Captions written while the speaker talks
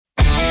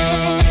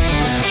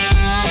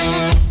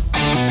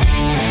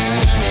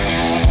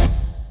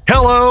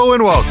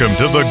welcome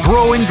to the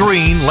Growing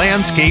Green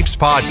Landscapes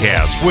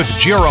Podcast with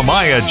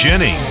Jeremiah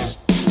Jennings.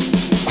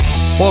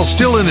 While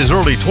still in his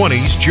early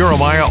 20s,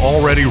 Jeremiah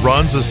already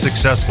runs a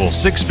successful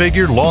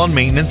six-figure lawn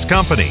maintenance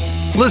company.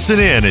 Listen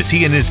in as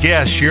he and his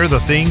guests share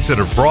the things that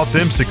have brought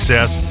them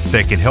success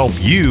that can help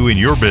you in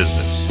your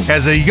business.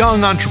 As a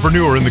young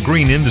entrepreneur in the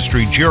green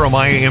industry,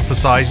 Jeremiah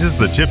emphasizes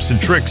the tips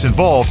and tricks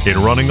involved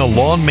in running a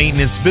lawn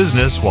maintenance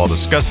business while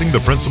discussing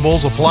the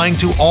principles applying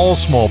to all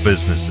small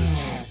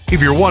businesses.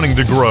 If you're wanting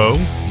to grow,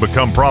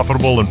 become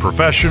profitable and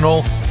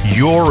professional,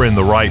 you're in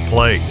the right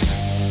place.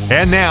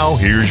 And now,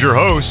 here's your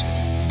host,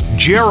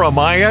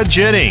 Jeremiah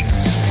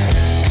Jennings.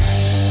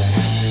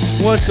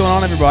 What's going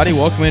on, everybody?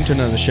 Welcome into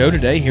another show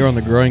today here on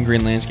the Growing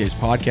Green Landscapes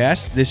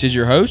Podcast. This is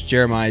your host,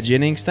 Jeremiah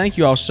Jennings. Thank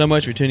you all so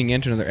much for tuning in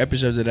to another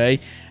episode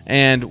today.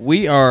 And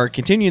we are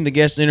continuing the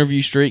guest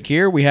interview streak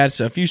here. We had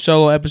a few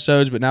solo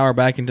episodes, but now we're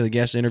back into the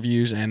guest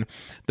interviews, and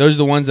those are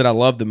the ones that I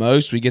love the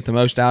most. We get the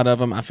most out of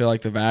them. I feel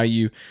like the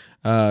value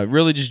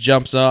really just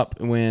jumps up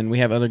when we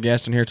have other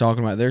guests in here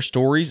talking about their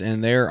stories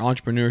and their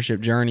entrepreneurship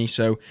journey.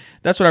 So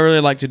that's what I really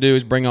like to do,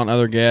 is bring on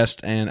other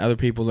guests and other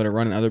people that are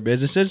running other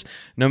businesses,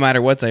 no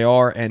matter what they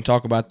are, and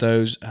talk about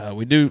those.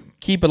 We do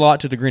keep a lot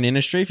to the green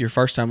industry. If you're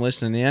first time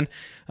listening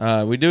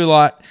in, we do a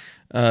lot,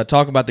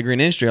 talk about the green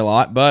industry a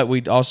lot, but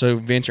we also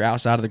venture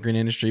outside of the green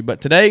industry. But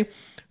today,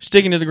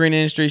 sticking to the green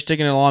industry,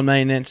 sticking to lawn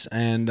maintenance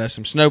and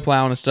some snow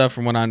plowing and stuff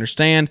from what I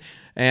understand.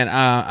 And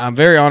I'm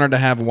very honored to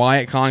have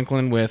Wyatt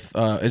Conklin with,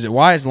 is it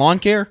Wyatt's Lawn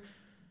Care?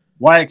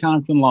 Wyatt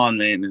Conklin Lawn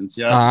Maintenance,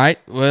 yeah. All right,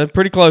 well,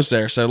 pretty close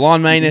there. So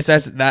lawn maintenance,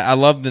 that. I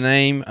love the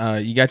name.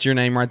 You got your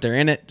name right there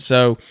in it.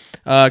 So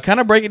kind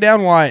of break it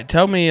down, Wyatt.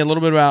 Tell me a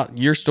little bit about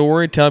your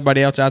story. Tell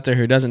everybody else out there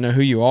who doesn't know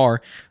who you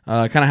are,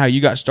 kind of how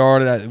you got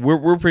started.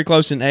 We're pretty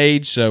close in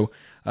age, so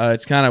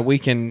it's kind of we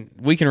can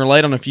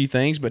relate on a few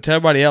things. But tell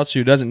everybody else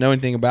who doesn't know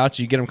anything about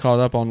you, get them caught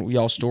up on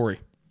y'all's story.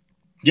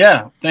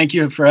 Yeah, thank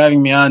you for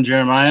having me on,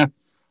 Jeremiah.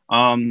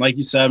 Like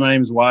you said, my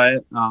name is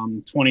Wyatt.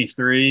 I'm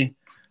 23.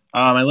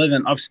 I live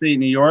in upstate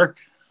New York,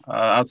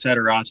 outside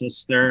of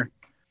Rochester.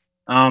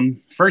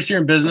 First year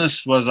in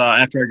business was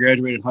after I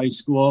graduated high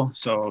school,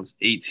 so I was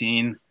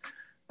 18.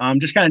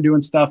 Just kind of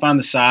doing stuff on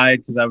the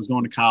side because I was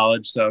going to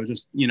college, so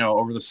just,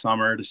 over the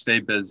summer to stay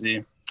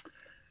busy.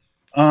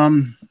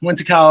 Went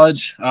to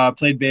college,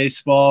 played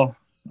baseball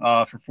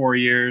for 4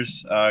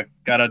 years,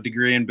 got a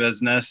degree in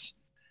business.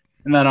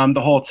 And then the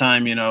whole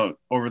time,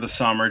 over the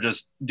summer,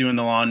 just doing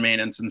the lawn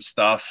maintenance and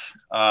stuff,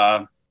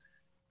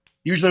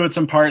 usually with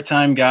some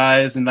part-time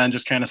guys, and then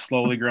just kind of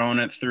slowly growing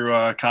it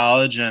through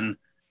college, and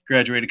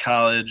graduated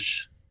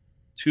college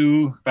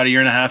about a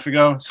year and a half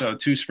ago, so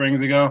 2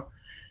 springs ago.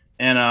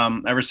 And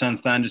ever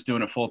since then, just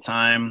doing it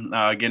full-time,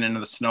 getting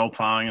into the snow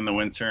plowing in the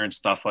winter and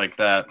stuff like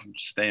that,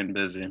 just staying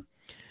busy.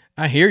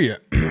 I hear you.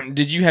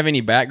 Did you have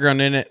any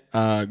background in it?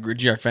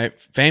 Did you have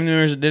family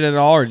members that did it at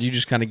all, or did you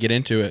just kind of get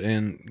into it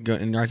and go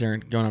right there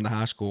and going on to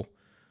high school?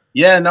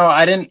 Yeah, no,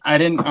 I didn't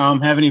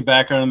have any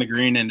background in the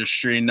green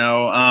industry.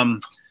 No,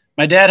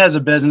 my dad has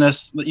a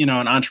business, an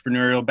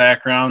entrepreneurial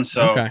background,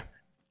 so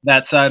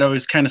that side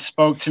always kind of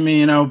spoke to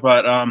me,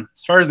 But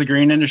as far as the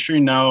green industry,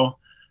 no.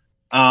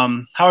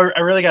 How I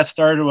really got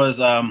started was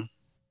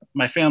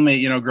my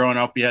family. Growing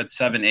up, we had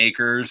 7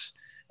 acres,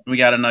 and we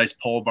got a nice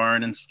pole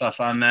barn and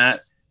stuff on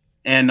that.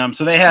 And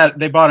so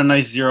they bought a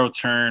nice zero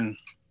turn,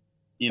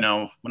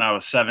 when I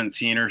was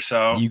 17 or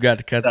so. You got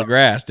to cut the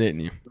grass, didn't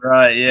you?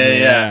 Right.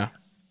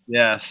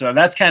 Yeah. So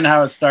that's kind of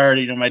how it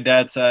started. My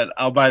dad said,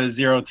 "I'll buy the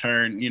zero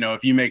turn,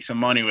 if you make some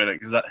money with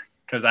it,"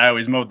 because I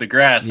always mowed the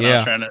grass, and I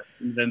was trying to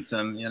convince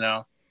him,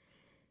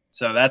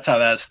 So that's how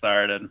that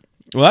started.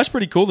 Well, that's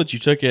pretty cool that you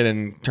took it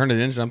and turned it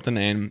into something.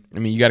 And I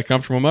mean, you got a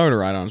comfortable mower to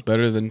ride on. It's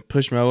better than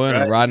push mowing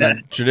or riding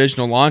a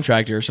traditional lawn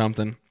tractor or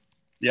something.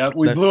 Yeah,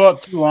 we blew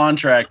up 2 lawn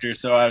tractors,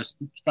 so I was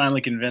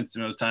finally convinced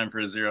it was time for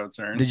a zero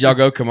turn. Did y'all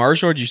go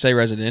commercial, or did you say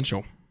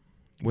residential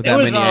with that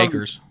many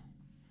acres?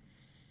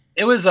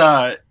 It was,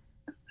 I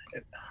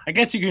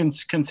guess you can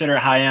consider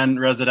high-end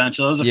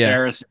residential. It was a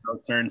Ferris zero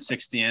turn,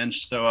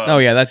 60-inch. So,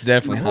 that's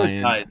definitely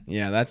high-end.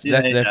 Yeah, that's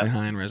definitely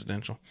high-end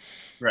residential.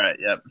 Right,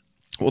 yep.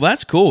 Well,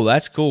 that's cool.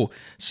 That's cool.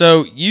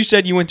 So you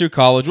said you went through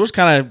college. We're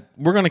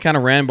going to kind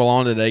of ramble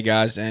on today,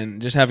 guys,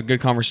 and just have a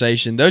good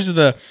conversation. Those are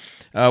the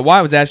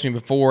Wyatt was asking me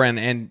before,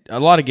 and a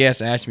lot of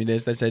guests asked me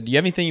this. They said, "Do you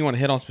have anything you want to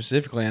hit on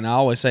specifically?" And I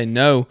always say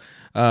no.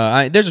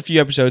 There's a few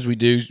episodes we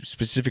do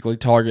specifically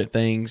target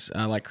things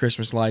like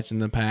Christmas lights in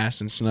the past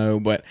and snow,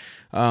 but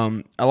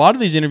a lot of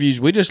these interviews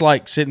we just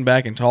like sitting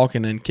back and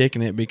talking and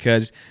kicking it,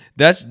 because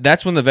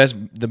that's when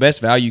the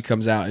best value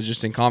comes out, is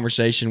just in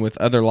conversation with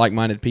other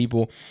like-minded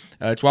people.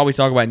 It's why we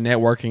talk about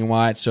networking and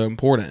why it's so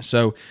important.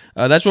 So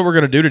that's what we're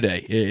going to do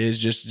today, is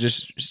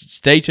just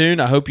stay tuned.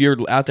 I hope you're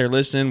out there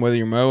listening, whether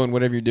you're mowing,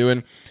 whatever you're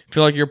doing,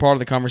 feel like you're a part of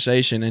the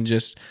conversation, and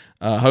just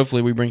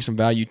hopefully we bring some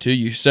value to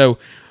you. So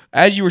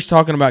as you were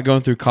talking about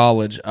going through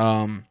college,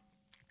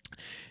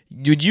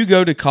 Did you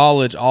go to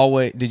college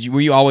always? Were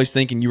you always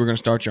thinking you were going to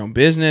start your own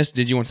business?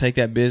 Did you want to take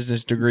that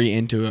business degree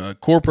into a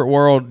corporate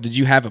world? Did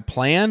you have a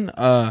plan?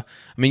 I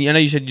mean, I know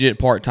you said you did it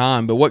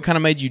part-time, but what kind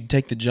of made you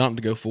take the jump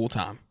to go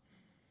full-time?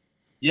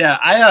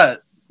 Yeah,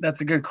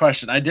 that's a good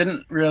question. I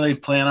didn't really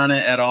plan on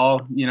it at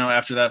all,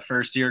 after that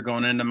first year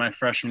going into my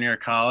freshman year of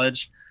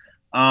college.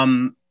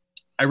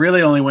 I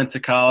really only went to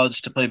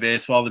college to play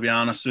baseball, to be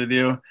honest with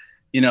you.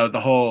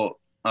 The whole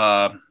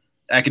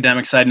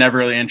academic side never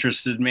really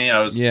interested me. I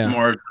was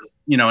more,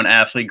 an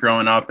athlete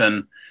growing up,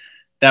 and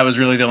that was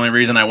really the only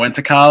reason I went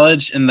to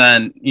college. And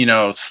then,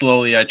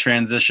 slowly I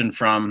transitioned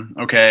from,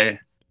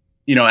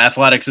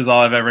 athletics is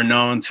all I've ever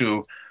known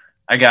to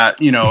I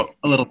got, a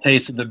little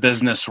taste of the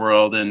business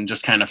world and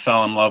just kind of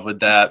fell in love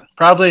with that.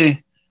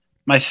 Probably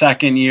my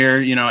second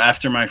year,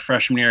 after my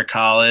freshman year of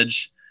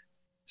college,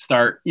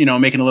 start,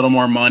 making a little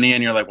more money,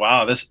 and you're like,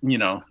 wow, this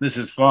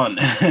is fun.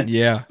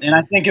 Yeah. And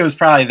I think it was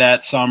probably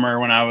that summer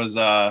when I was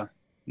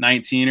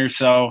 19 or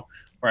so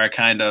where I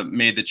kind of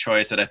made the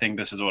choice that I think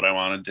this is what I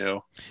want to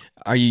do.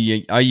 Are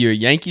you a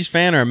Yankees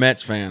fan or a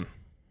Mets fan?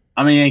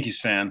 I'm a Yankees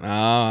fan. Oh,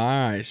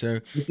 all right. So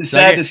it's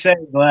sad to say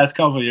the last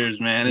couple of years,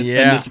 man. It's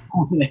been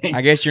disappointing.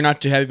 I guess you're not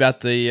too happy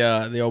about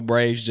the old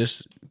Braves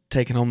just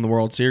taking home the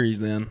World Series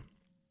then.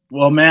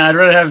 Well, man, I'd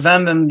rather have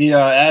them than the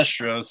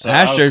Astros. So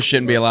Astros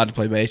shouldn't be allowed to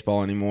play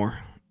baseball anymore.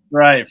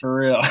 Right, for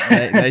real.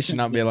 they should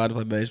not be allowed to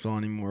play baseball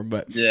anymore.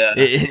 But yeah,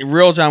 in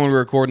real time when we're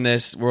recording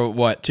this,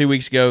 2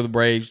 weeks ago, the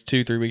Braves,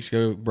 2-3 weeks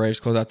ago, the Braves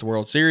closed out the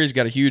World Series,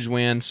 got a huge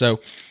win. So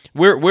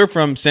we're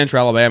from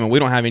Central Alabama. We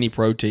don't have any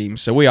pro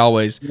teams, so we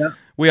always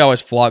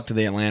flock to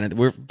the Atlanta.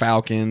 We're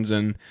Falcons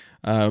and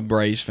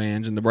Braves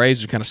fans, and the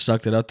Braves have kind of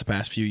sucked it up the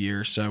past few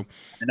years. So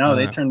I know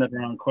they turned it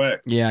around quick.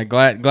 Yeah,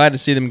 glad to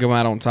see them come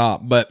out on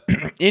top. But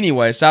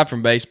anyway, aside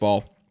from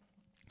baseball,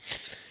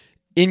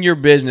 in your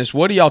business,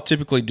 what do y'all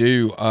typically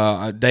do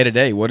day to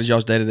day? What does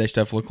y'all's day to day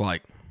stuff look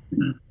like?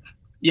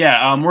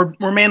 Yeah,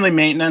 we're mainly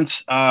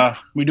maintenance.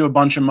 We do a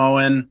bunch of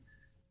mowing.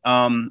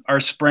 Our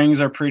springs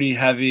are pretty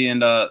heavy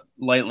into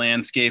light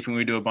landscaping.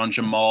 We do a bunch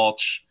of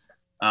mulch.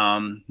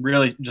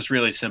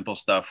 Really simple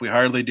stuff. We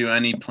hardly do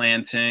any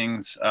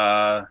plantings.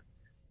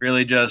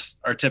 Really just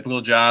our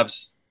typical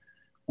jobs.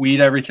 Weed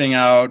everything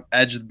out,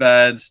 edge the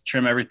beds,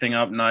 trim everything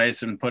up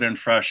nice, and put in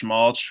fresh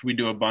mulch. We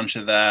do a bunch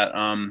of that.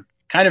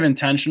 Kind of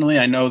intentionally.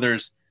 I know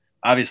there's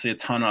obviously a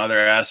ton of other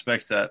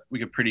aspects that we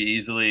could pretty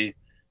easily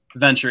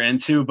venture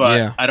into,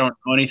 but I don't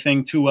know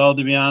anything too well,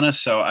 to be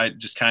honest. So I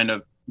just kind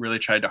of really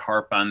tried to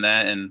harp on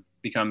that and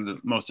become the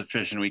most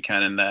efficient we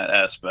can in that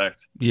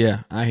aspect.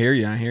 Yeah, I hear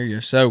you.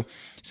 So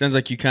it sounds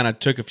like you kind of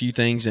took a few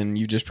things and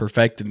you just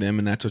perfected them,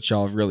 and that's what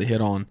y'all have really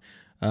hit on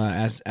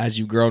as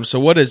you've grown.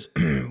 So what does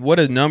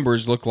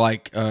numbers look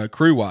like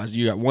crew wise?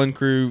 You got one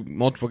crew,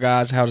 multiple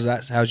guys. How's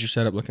your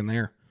setup looking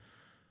there?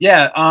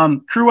 Yeah,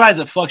 crew-wise,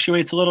 it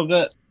fluctuates a little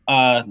bit.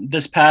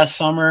 This past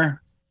summer,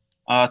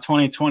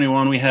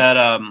 2021, we had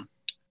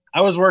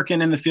I was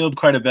working in the field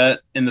quite a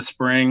bit in the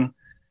spring,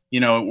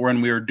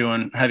 when we were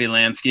doing heavy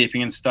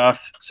landscaping and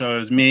stuff. So it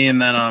was me,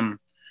 and then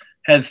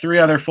had 3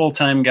 other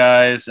full-time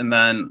guys, and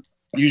then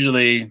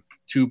usually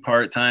 2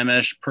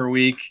 part-time-ish per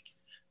week,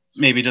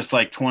 maybe just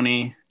like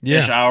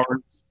 20-ish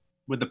hours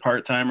with the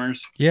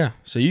part-timers. Yeah,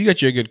 so you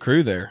got you a good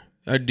crew there.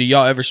 Do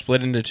y'all ever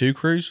split into 2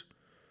 crews?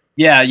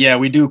 Yeah,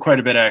 we do quite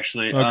a bit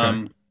actually.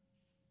 Okay.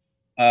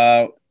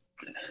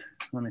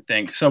 Let me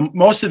think. So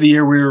most of the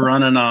year we were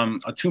running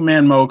a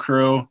 2-man mow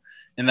crew,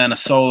 and then a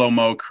solo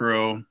mow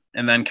crew,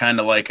 and then kind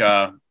of like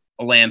a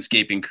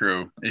landscaping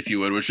crew, if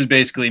you would, which is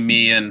basically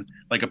me and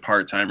like a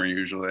part-timer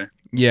usually.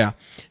 Yeah.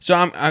 So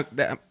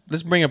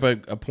let's bring up a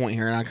point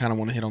here, and I kind of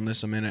want to hit on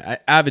this a minute. I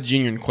have a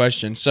genuine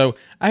question. So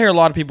I hear a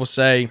lot of people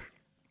say,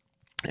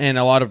 and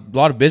a lot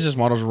of business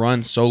models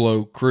run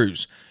solo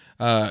crews.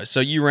 So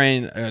you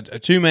ran a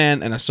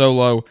 2-man and a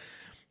solo.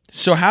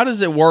 So how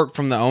does it work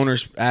from the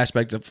owner's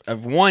aspect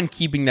of one,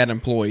 keeping that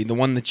employee, the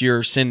one that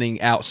you're sending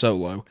out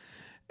solo,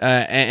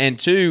 and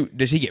 2,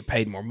 does he get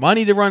paid more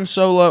money to run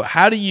solo?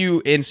 How do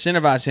you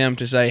incentivize him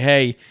to say,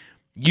 hey,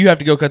 you have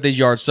to go cut these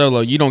yards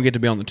solo, you don't get to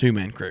be on the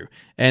 2-man crew?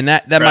 And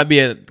that right. Might be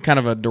a kind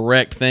of a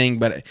direct thing,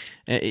 but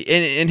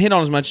and hit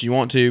on as much as you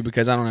want to,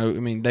 because I don't know, I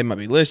mean, they might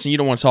be listening. You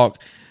don't want to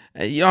talk,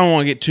 you don't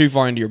want to get too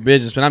far into your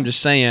business, but I'm just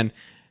saying,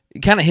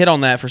 kind of hit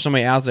on that for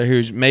somebody out there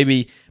who's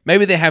maybe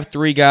they have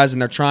 3 guys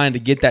and they're trying to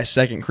get that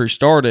second crew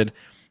started,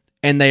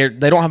 and they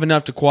don't have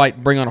enough to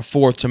quite bring on a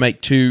 4th to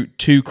make two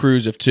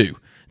crews of 2.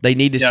 They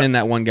need to send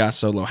that one guy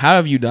solo. How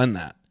have you done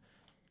that?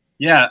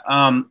 Yeah,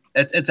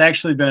 it's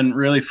actually been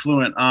really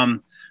fluent.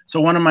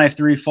 So one of my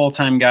 3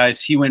 full-time guys,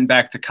 he went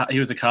back he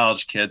was a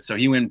college kid, so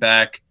he went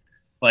back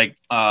like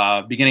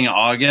beginning of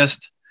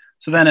August.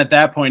 So then at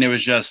that point it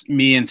was just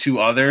me and 2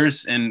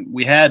 others, and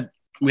we had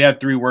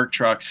 3 work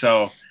trucks,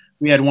 so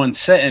we had one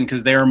sitting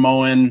because they were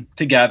mowing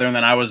together, and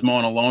then I was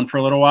mowing alone for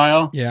a little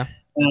while. Yeah.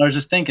 And I was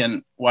just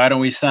thinking, why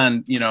don't we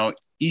send,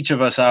 each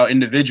of us out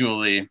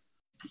individually,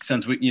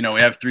 since we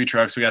have 3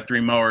 trucks, we got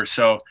 3 mowers.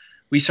 So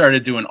we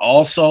started doing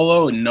all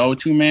solo and no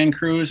 2-man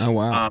crews. Oh,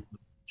 wow.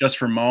 Just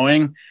for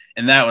mowing.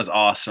 And that was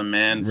awesome,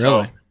 man.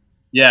 Really?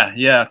 Yeah,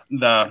 yeah.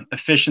 The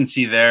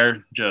efficiency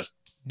there just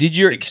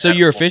Your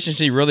incredible.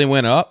 efficiency really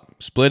went up,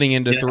 splitting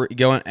into three,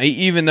 going,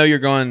 even though you're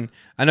going,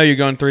 I know you're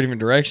going three different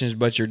directions,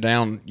 but you're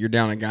down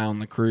a guy on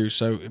the crew.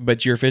 So,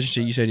 but your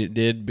efficiency, you said you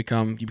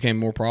became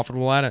more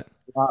profitable at it.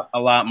 A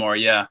lot more,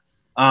 yeah.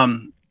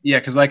 Yeah,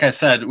 because like I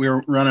said, we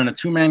were running a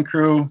 2-man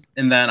crew,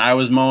 and then I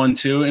was mowing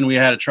too, and we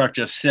had a truck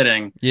just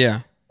sitting.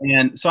 Yeah.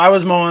 And so I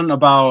was mowing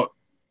about,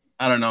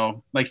 I don't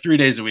know, like 3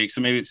 days a week. So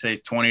maybe say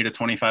 20 to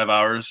 25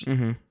 hours.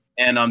 Mm-hmm.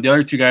 And the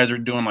other two guys were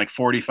doing like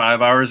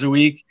 45 hours a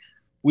week.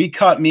 We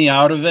cut me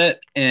out of it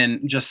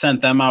and just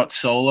sent them out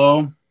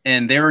solo,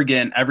 and they were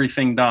getting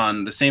everything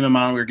done, the same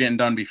amount we were getting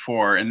done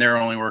before, and they were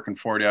only working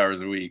 40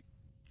 hours a week.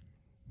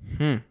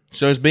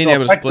 So it's being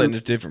able to split into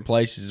different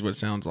places is what it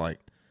sounds like.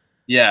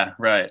 Yeah,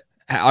 right.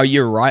 Are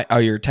your routes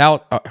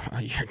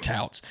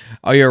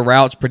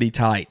pretty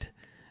tight?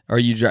 Or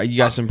you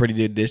got some pretty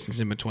good distance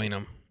in between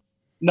them?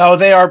 No,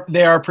 they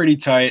are pretty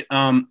tight.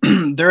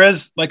 There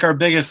is, like, our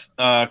biggest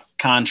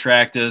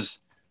contract is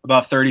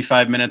about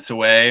 35 minutes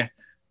away,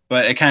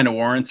 but it kind of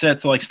warrants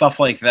it. So like stuff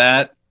like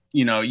that,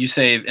 you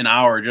save an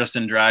hour just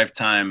in drive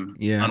time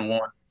on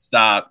one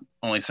stop,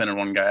 only sending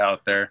one guy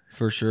out there.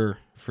 For sure.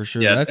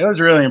 Yeah, it was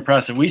really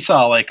impressive. We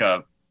saw like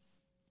a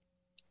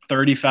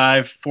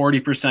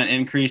 35-40%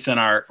 increase in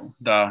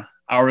the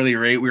hourly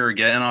rate we were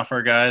getting off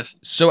our guys.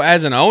 So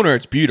as an owner,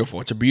 it's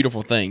beautiful. It's a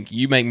beautiful thing.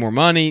 You make more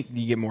money,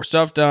 you get more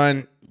stuff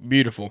done.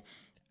 Beautiful.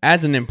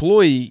 As an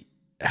employee,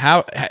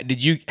 how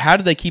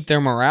did they keep their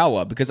morale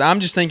up? Because I'm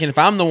just thinking, if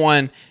I'm the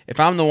one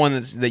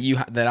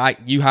that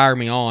you hire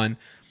me on,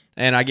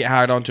 and I get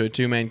hired onto a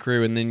 2-man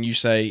crew, and then you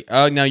say,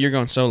 "Oh no, you're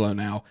going solo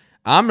now,"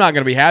 I'm not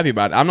going to be happy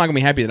about it. I'm not going to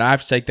be happy that I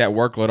have to take that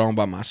workload on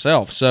by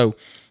myself. So,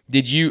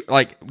 did you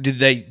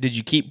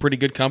keep pretty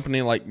good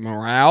company, like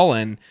morale,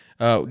 and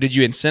did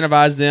you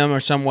incentivize them or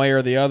some way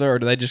or the other, or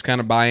did they just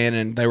kind of buy in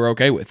and they were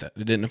okay with it?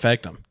 It didn't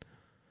affect them.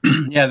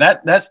 Yeah,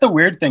 that's the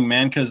weird thing,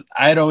 man, because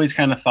I had always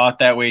kind of thought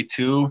that way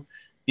too.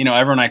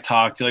 Everyone I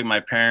talked to, like my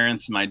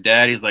parents, my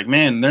dad, he's like,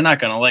 man, they're not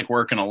going to like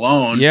working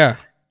alone. Yeah.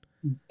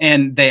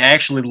 And they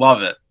actually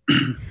love it.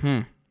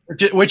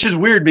 Which is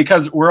weird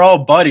because we're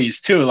all buddies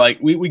too. Like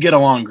we get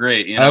along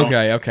great.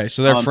 Okay.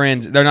 So they're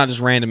friends. They're not just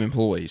random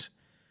employees.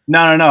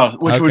 No.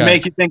 Which would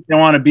make you think they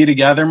want to be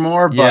together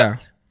more. But yeah.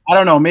 I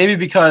don't know. Maybe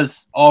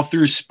because all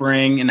through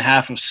spring and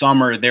half of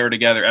summer they were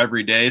together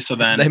every day. So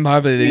then they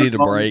need a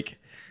break.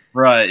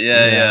 Right.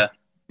 Yeah.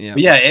 But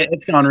yeah,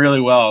 it's gone really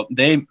well.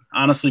 They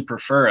honestly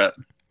prefer it.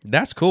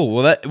 That's cool.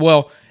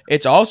 Well,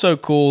 it's also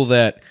cool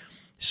that.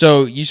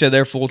 So you said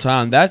they're full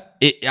time.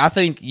 I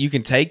think you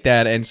can take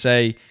that and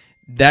say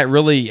that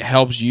really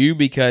helps you,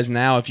 because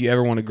now if you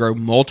ever want to grow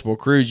multiple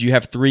crews, you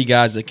have 3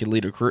 guys that could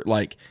lead a crew,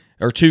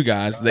 or 2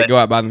 guys that go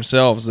out by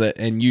themselves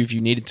and you, if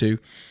you needed to,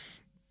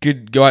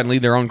 could go out and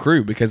lead their own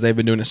crew because they've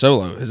been doing it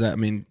solo. Is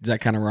that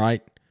kind of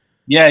right?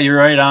 Yeah, you're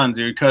right on,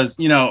 dude. Because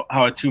you know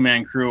how a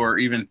 2-man crew or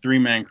even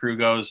 3-man crew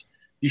goes.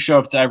 You show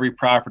up to every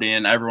property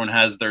and everyone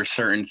has their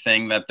certain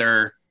thing that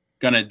they're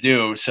gonna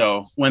do.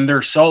 So when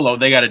they're solo,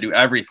 they got to do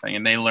everything,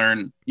 and they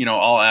learn,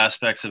 all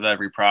aspects of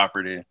every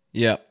property.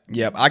 Yep.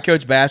 I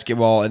coach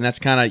basketball, and that's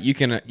kind of you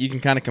can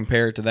kind of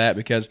compare it to that,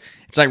 because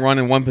it's like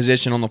running one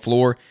position on the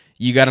floor.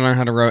 You got to learn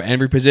how to run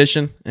every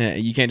position.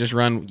 You can't just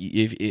run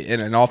if in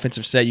an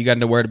offensive set. You got to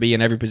know where to be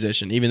in every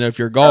position. Even though if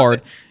you're a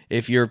guard,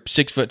 if you're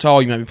 6 foot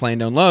tall, you might be playing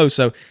down low.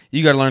 So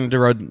you got to learn to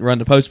run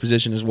the post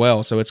position as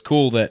well. So it's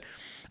cool that,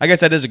 I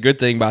guess that is a good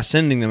thing by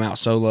sending them out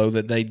solo,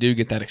 that they do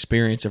get that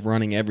experience of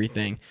running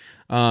everything.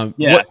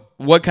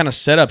 What kind of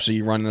setups are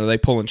you running? Are they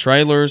pulling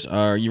trailers?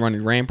 Are you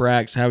running ramp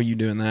racks? How are you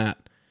doing that?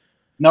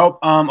 Nope,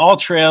 all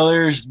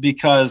trailers,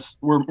 because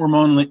we're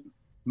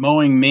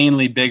mowing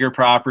mainly bigger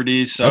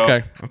properties. So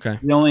okay.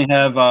 We only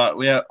have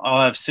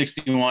all have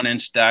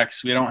 61-inch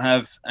decks. We don't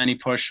have any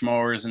push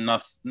mowers and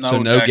nothing.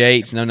 So no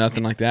gates, no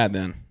nothing like that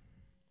then.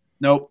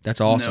 Nope. That's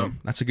awesome. Nope.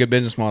 That's a good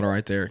business model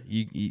right there.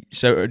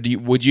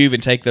 Would you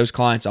even take those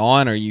clients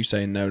on, or are you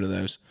saying no to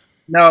those?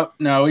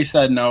 No, we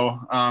said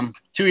no.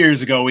 2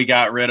 years ago, we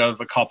got rid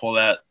of a couple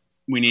that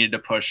we needed to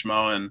push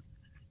mow, and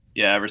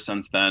ever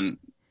since then.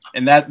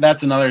 And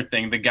that's another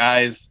thing. The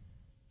guys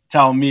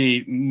tell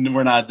me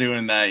we're not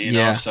doing that, you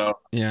know. So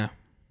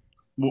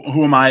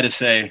who am I to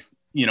say,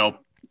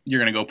 you're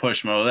gonna go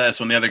push mow this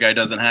when the other guy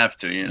doesn't have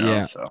to,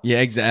 Yeah. So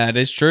That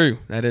is true.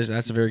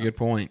 That's a very good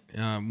point.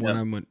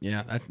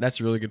 That's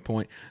a really good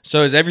point.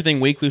 So is everything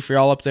weekly for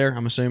y'all up there,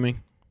 I'm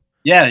assuming?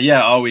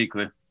 Yeah, all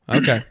weekly.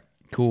 Okay.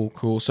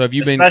 Cool. So have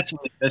you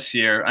especially this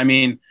year? I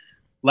mean,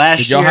 last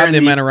year. Did y'all have the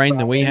amount of rain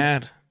that we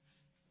had?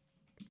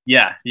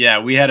 Yeah,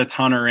 we had a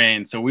ton of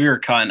rain, so we were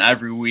cutting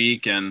every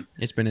week, and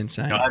it's been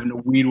insane. Having to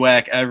weed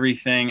whack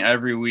everything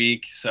every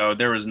week, so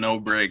there was no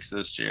breaks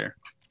this year.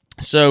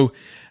 So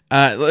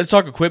let's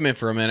talk equipment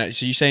for a minute.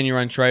 So you're saying you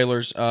run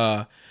trailers.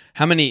 How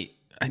many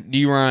do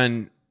you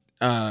run?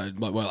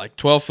 Like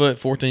 12 foot,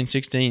 14,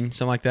 16,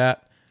 something like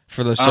that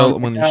for the solo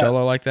when you're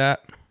solo like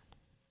that?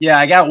 Yeah,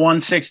 I got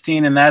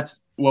 116, and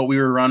that's what we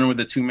were running with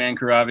the 2-man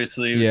crew,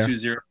 obviously, with 2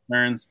 0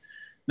 turns.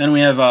 Then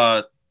we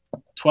have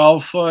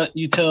 12-foot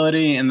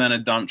utility and then a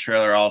dump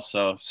trailer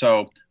also.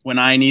 So when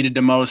I needed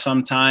to mow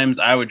sometimes,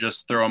 I would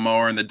just throw a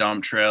mower in the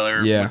dump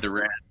trailer with the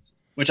Rams,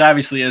 which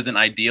obviously isn't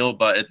ideal,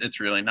 but it's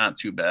really not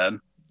too bad.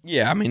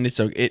 Yeah, I mean,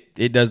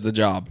 it does the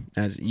job.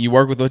 As you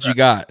work with what you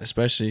got,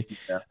 especially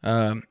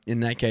in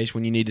that case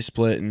when you need to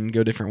split and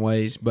go different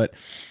ways. But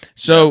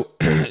so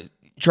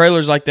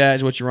trailers like that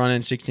is what you're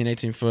running, 16,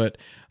 18 foot.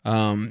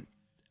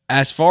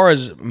 As far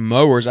as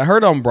mowers, I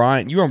heard on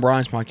you were on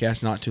Brian's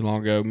podcast not too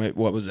long ago.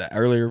 What was that?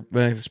 Earlier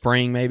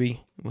spring,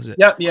 maybe? Was it?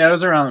 Yep. Yeah, it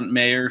was around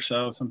May or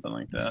so, something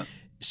like that.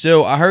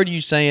 So I heard you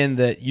saying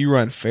that you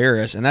run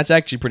Ferris, and that's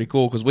actually pretty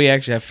cool because we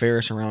actually have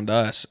Ferris around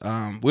us.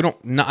 I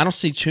don't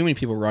see too many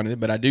people running it,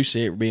 but I do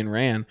see it being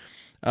ran.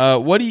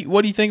 What do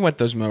you think about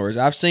those mowers?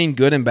 I've seen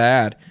good and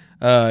bad.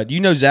 Do you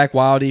know Zach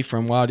Wildy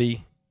from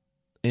Wildy?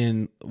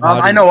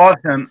 I know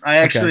of him.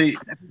 I think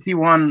he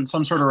won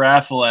some sort of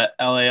raffle at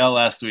LAL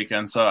last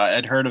weekend, so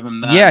I'd heard of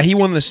him then. Yeah, he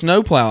won the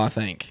snowplow, I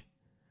think.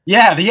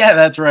 Yeah,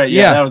 that's right.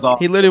 Yeah, that was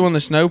awesome. He literally won the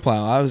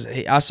snowplow.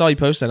 I saw you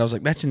post that. I was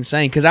like, that's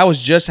insane. Because I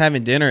was just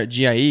having dinner at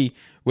GIE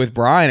with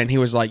Brian, and he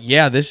was like,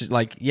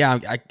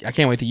 I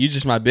can't wait to use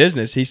this in my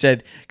business. He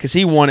said, because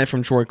he won it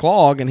from Troy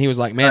Clogg, and he was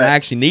like, man, I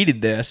actually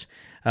needed this.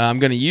 I'm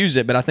going to use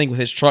it, but I think with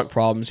his truck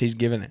problems, he's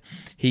given it.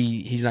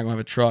 He's not going to have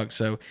a truck.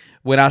 So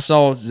when I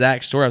saw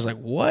Zach's story, I was like,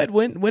 what?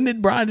 When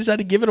did Brian decide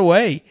to give it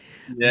away?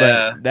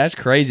 Yeah. But that's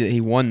crazy that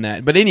he won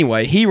that. But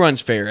anyway, he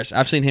runs Ferris.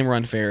 I've seen him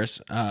run Ferris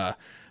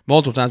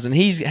multiple times, and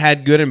he's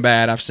had good and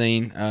bad. I've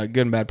seen good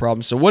and bad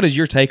problems. So what is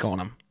your take on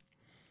him,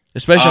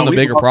 especially on the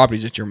bigger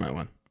properties that you're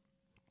mowing?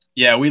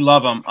 Yeah, we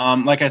love them.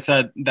 Like I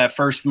said, that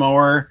first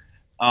mower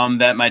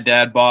that my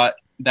dad bought,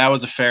 that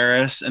was a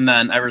Ferris, and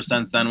then ever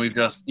since then we've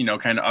just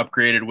kind of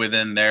upgraded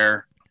within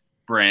their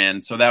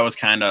brand. So that was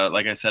kind of,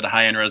 like I said,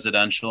 high-end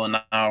residential, and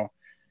now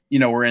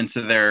we're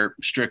into their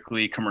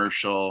strictly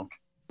commercial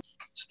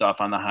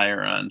stuff on the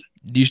higher end.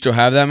 Do you still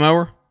have that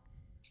mower?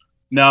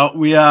 No,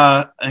 we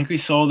I think we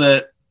sold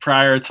it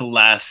prior to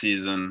last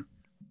season.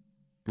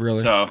 Really?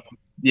 So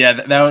yeah,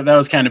 that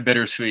was kind of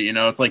bittersweet.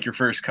 It's like your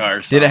first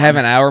car. So. Did it have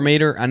an hour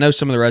meter? I know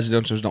some of the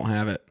residentials don't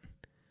have it.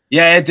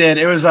 Yeah, it did.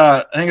 It was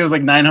I think it was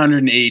like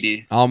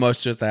 980.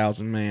 Almost to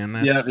 1,000, man.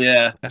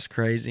 That's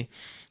crazy.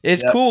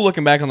 It's cool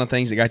looking back on the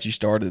things that got you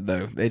started,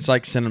 though. It's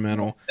like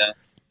sentimental.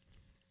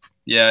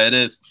 Yeah, it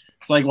is.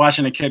 It's like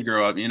watching a kid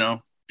grow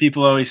up.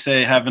 People always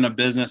say having a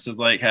business is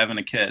like having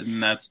a kid,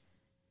 and that's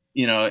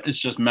it's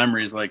just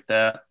memories like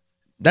that.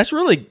 That's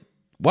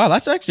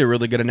actually a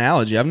really good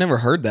analogy. I've never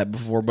heard that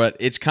before, but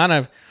it's kind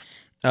of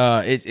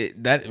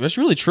that's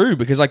really true,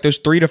 because like those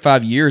 3 to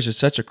 5 years is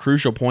such a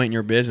crucial point in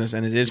your business,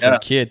 and it is for the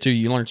kid too.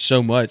 You learn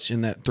so much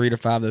in that 3 to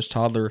 5, those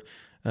toddler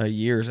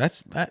years.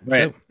 That's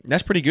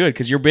pretty good,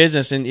 because your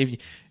business, and if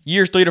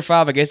years 3 to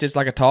 5, I guess it's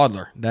like a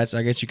toddler.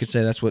 I guess you could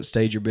say that's what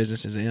stage your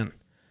business is in.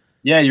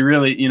 Yeah, you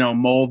really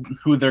mold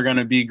who they're going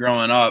to be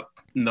growing up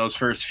in those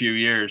first few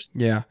years.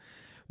 Yeah.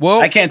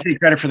 Well, I can't take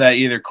credit for that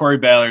either. Corey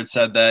Ballard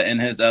said that in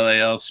his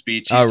LAL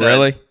speech. He said,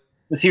 really?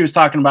 Because he was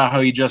talking about how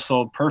he just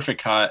sold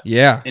Perfect Cut.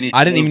 Yeah,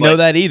 I didn't even know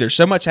that either.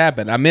 So much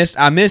happened. I missed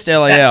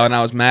LAL, and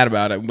I was mad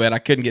about it, but I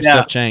couldn't get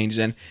stuff changed.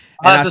 And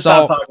I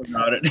saw. Stop talking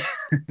about it.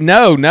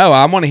 No,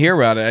 I want to hear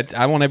about it.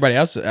 I want everybody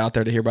else out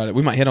there to hear about it.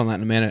 We might hit on that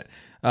in a minute.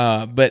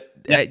 But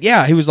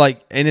he was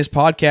like, in his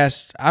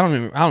podcast,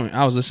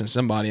 I was listening to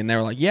somebody, and they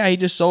were like, yeah, he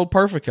just sold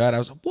Perfect Cut. I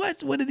was like,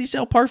 what? When did he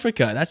sell Perfect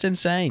Cut? That's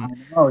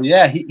insane. Oh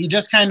yeah, he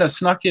just kind of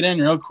snuck it in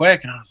real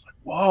quick, and I was like,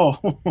 whoa,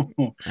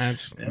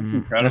 that's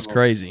incredible. That's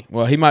crazy.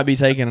 Well, he might be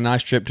taking a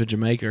nice trip to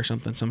Jamaica or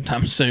something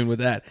sometime soon with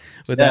that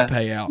that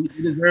payout.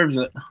 He deserves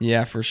it.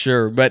 Yeah, for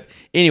sure. But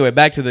anyway,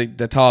 back to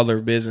the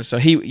toddler business. So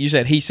he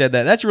said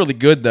that. That's really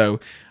good though.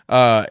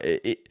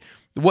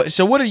 What does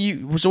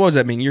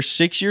that mean? You're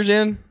 6 years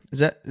in? Is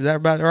that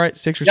about right?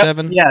 6 or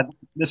 7? Yeah,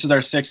 this is our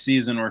 6th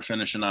season we're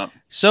finishing up.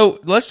 So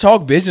let's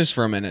talk business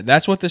for a minute.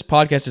 That's what this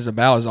podcast is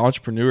about, is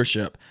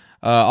entrepreneurship.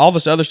 All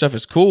this other stuff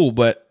is cool,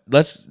 but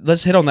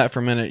let's hit on that for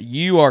a minute.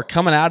 You are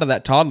coming out of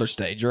that toddler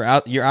stage. You're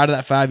out of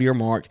that 5-year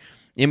mark,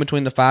 in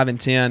between the 5 and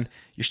 10.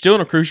 You're still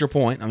in a crucial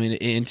point. I mean,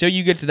 until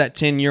you get to that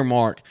 10-year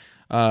mark,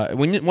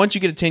 once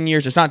you get to 10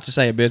 years, it's not to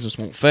say a business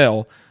won't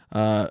fail.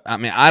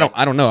 I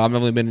don't know. I've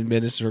only been in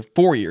business for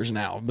 4 years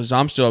now, because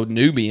I'm still a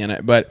newbie in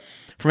it. But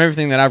from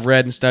everything that I've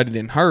read and studied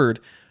and heard,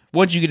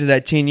 once you get to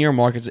that 10-year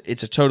mark,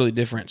 it's a totally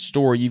different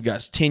story. You've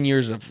got 10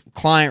 years of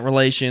client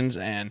relations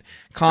and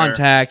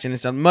contacts, and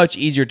it's much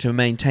easier to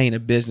maintain a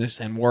business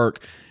and work.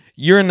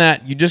 You're in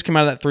that. You just come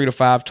out of that 3 to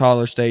 5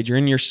 toddler stage. You're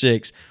in your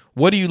 6.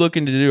 What are you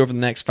looking to do over the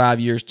next 5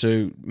 years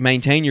to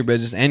maintain your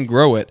business and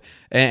grow it?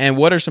 And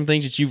what are some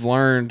things that you've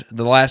learned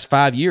the last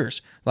 5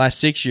 years, last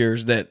 6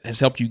 years, that has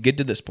helped you get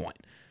to this point?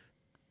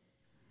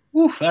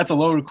 Oof, that's a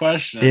loaded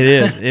question. It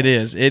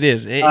is.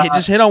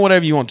 Just hit on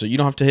whatever you want to. You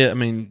don't have to hit. I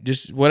mean,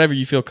 just whatever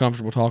you feel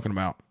comfortable talking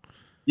about.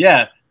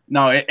 Yeah.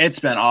 No, it's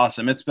been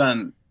awesome. It's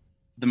been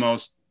the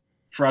most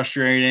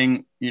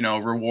frustrating,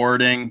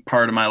 rewarding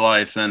part of my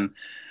life. And,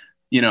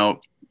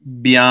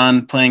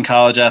 beyond playing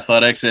college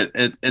athletics,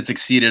 it's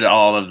exceeded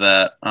all of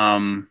that.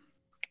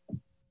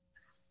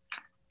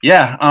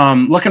 Yeah.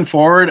 Looking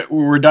forward,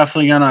 we're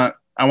definitely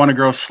I want to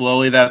grow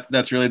slowly.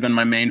 That's really been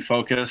my main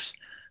focus.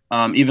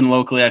 Even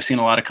locally, I've seen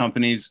a lot of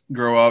companies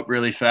grow up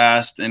really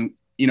fast, and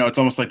it's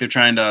almost like they're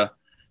trying to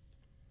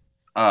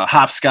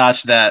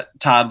hopscotch that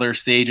toddler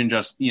stage and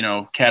just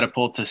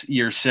catapult to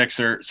year 6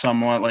 or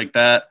somewhat like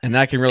that. And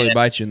that can really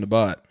bite you in the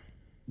butt.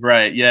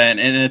 Right. Yeah. And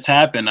it's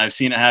happened. I've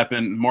seen it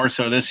happen more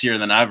so this year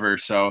than ever.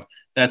 So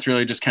that's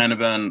really just kind of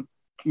been,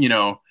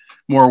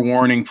 more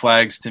warning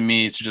flags to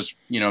me to just,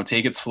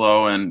 take it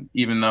slow. And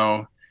even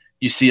though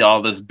you see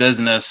all this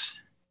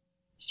business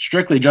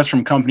strictly just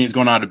from companies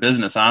going out of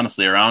business,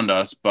 honestly, around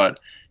us, but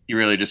you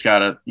really just got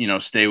to,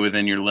 stay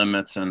within your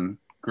limits and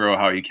grow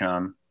how you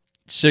can.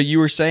 So you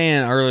were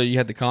saying earlier you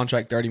had the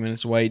contract 30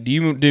 minutes away. Do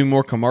you do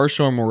more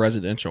commercial or more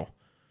residential,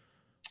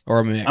 or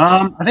a mix?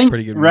 I think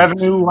pretty good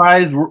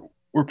revenue-wise,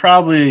 we're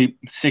probably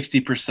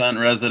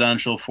 60%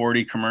 residential,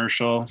 40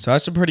 commercial. So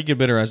that's a pretty good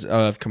bit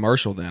of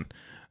commercial then.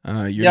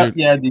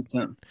 Yeah,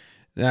 decent.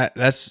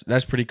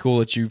 That's pretty cool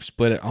that you've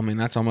split it. I mean,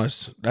 that's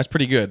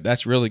pretty good.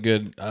 That's really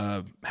good.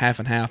 Half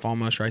and half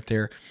almost right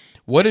there.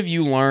 What have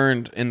you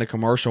learned in the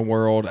commercial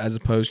world as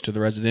opposed to the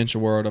residential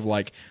world of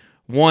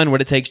one,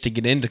 what it takes to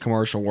get into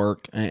commercial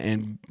work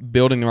and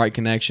building the right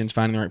connections,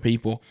 finding the right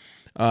people?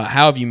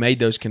 How have you made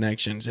those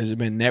connections? Has it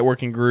been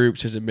networking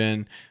groups? Has it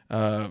been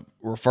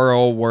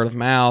referral, word of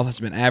mouth? Has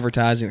it been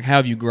advertising? How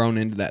have you grown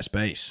into that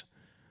space?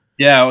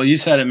 Yeah, well, you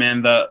said it,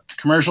 man. The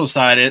commercial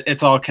side,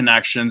 it's all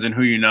connections and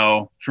who you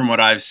know from what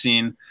I've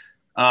seen.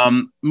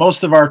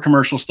 Most of our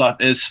commercial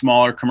stuff is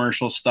smaller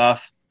commercial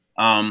stuff.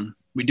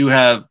 We do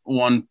have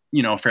one,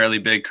 fairly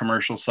big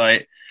commercial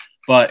site,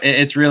 but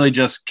it's really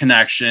just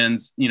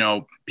connections,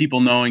 people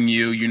knowing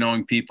you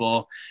knowing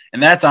people.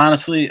 And that's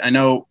honestly, I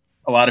know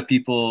a lot of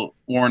people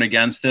warn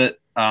against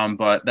it,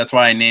 but that's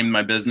why I named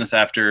my business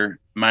after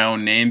my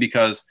own name,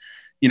 because,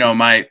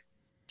 my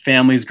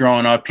family's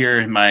growing up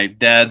here. My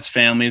dad's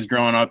family's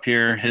growing up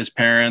here, his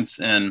parents,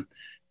 and,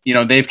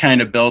 they've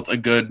kind of built a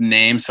good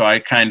name. So I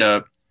kind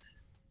of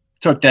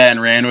took that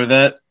and ran with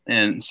it.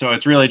 And so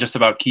it's really just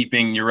about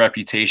keeping your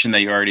reputation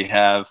that you already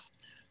have.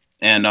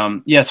 And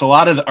so a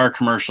lot of our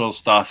commercial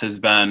stuff has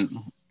been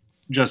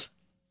just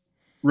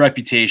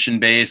reputation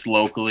based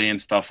locally and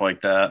stuff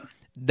like that.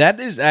 That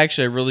is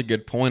actually a really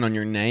good point on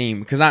your name,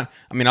 because I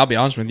mean, I'll be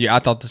honest with you. I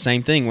thought the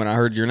same thing when I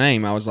heard your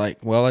name. I was like,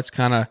 well, it's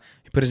kind of,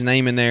 he put his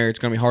name in there. It's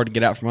going to be hard to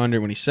get out from under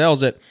when he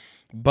sells it.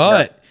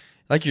 But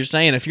like you're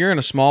saying, if you're in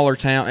a smaller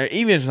town,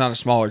 even if it's not a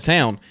smaller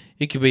town,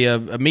 it could be a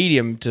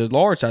medium to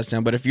large size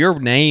town. But if your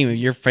name,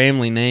 your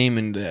family name,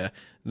 and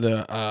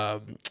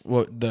I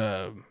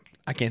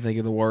can't think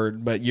of the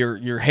word, but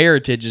your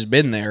heritage has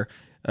been there.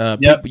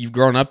 People, you've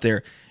grown up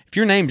there. If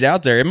your name's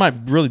out there, it might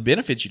really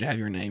benefit you to have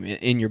your name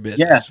in your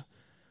business.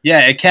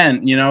 Yeah, it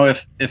can.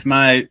 If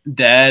my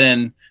dad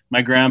and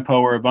my grandpa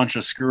were a bunch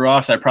of screw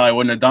offs, I probably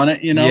wouldn't have done it.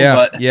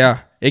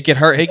 It could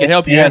hurt. It could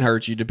help you and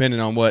hurt you depending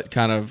on what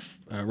kind of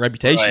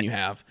reputation you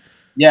have.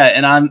 Yeah,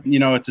 and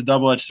it's a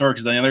double-edged sword,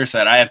 because on the other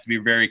side, I have to be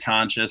very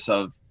conscious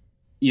of,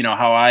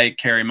 how I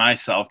carry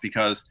myself,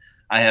 because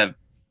I have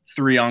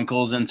 3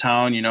 uncles in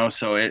town,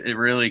 so it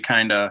really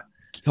kind of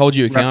holds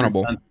you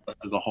accountable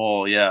as a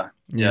whole. Yeah.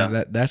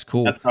 That's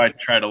cool. That's how I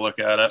try to look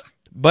at it.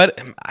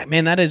 But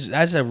man,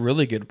 that's a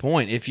really good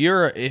point. If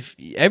you're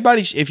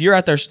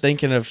out there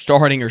thinking of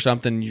starting or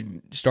something,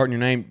 you starting your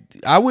name,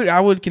 I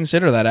would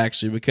consider that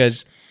actually,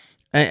 because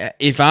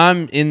if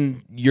I'm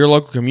in your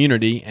local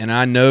community and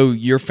I know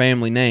your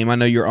family name, I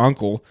know your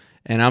uncle,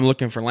 and I'm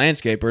looking for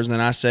landscapers,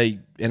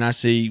 and I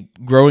see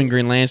Growing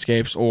Green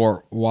Landscapes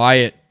or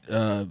Wyatt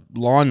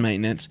Lawn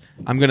Maintenance,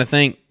 I'm going to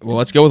think, well,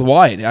 let's go with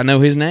Wyatt. I know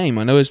his name.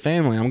 I know his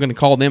family. I'm going to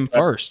call them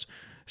first.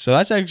 So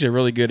that's actually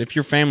really good if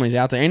your family's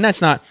out there, and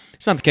it's not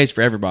the case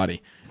for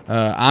everybody.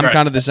 I'm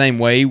kind of the same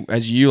way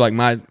as you. Like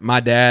my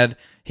dad,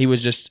 he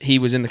was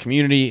in the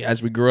community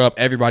as we grew up.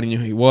 Everybody knew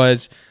who he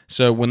was.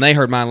 So when they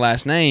heard my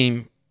last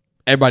name,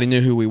 everybody knew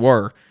who we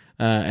were,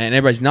 and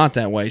everybody's not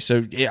that way.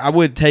 So I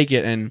would take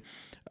it, and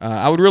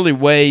I would really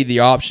weigh the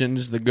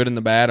options, the good and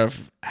the bad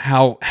of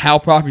how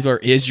popular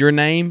is your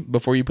name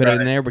before you put it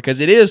in there, because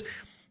it is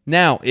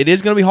going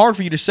to be hard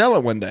for you to sell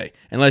it one day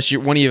unless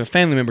one of your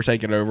family members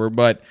take it over.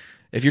 But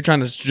if you're trying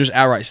to just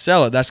outright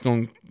sell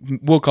it,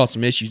 will cause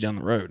some issues down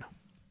the road.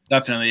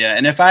 Definitely, yeah.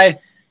 And if I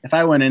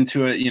went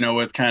into it,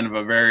 with kind of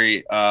a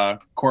very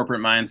corporate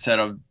mindset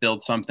of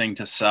build something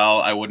to sell,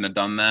 I wouldn't have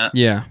done that.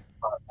 Yeah.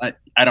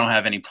 I don't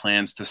have any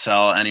plans to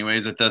sell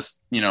anyways at this,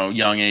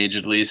 young age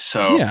at least.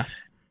 So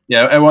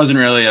yeah, it wasn't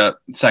really a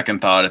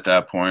second thought at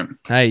that point.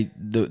 Hey,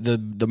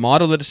 the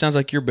model that it sounds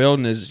like you're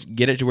building is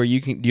get it to where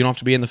you don't have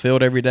to be in the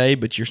field every day,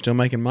 but you're still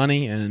making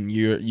money, and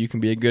you can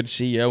be a good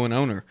CEO and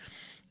owner.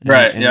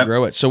 And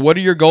grow it. So what are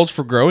your goals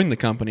for growing the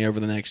company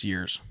over the next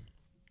years?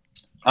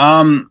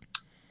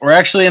 We're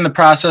actually in the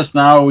process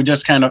now. We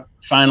just kind of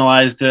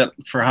finalized it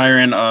for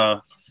hiring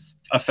a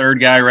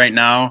third guy right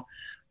now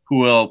who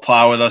will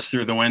plow with us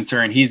through the winter.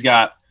 And he's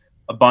got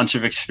a bunch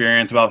of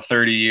experience, about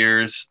 30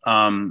 years.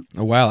 Oh,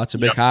 wow. That's a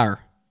big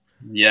hire.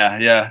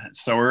 Yeah.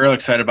 So we're real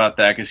excited about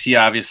that, because he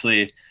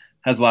obviously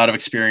has a lot of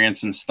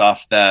experience and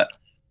stuff that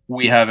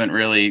we haven't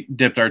really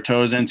dipped our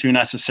toes into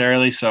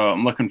necessarily. So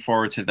I'm looking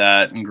forward to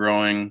that and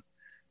growing.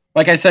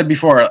 Like I said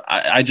before,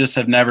 I just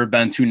have never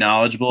been too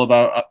knowledgeable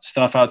about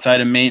stuff outside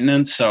of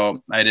maintenance,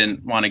 so I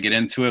didn't want to get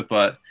into it,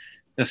 but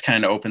this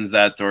kind of opens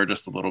that door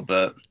just a little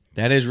bit.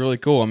 That is really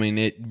cool. I mean,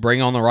 it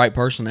bring on the right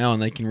personnel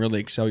and they can really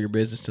excel your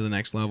business to the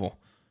next level.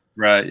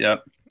 Right,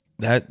 yep.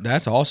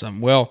 That's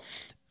awesome. Well,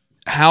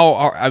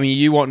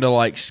 you wanting to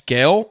like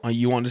scale? Are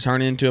you wanting to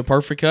turn it into a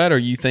Perfect Cut? Or are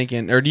you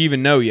thinking, or do you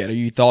even know yet? Or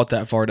you thought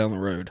that far down the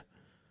road?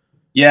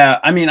 Yeah,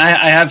 I mean,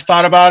 I have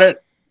thought about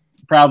it,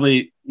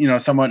 probably,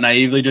 somewhat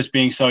naively, just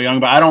being so young.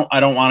 But I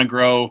don't want to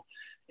grow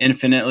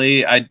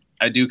infinitely. I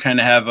do kind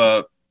of have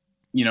a,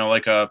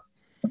 like a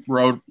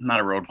not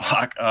a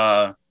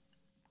roadblock,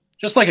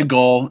 just like a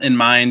goal in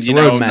mind.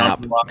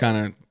 Roadmap, kind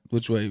of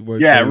which way?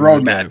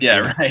 Roadmap.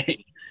 Yeah,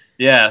 right.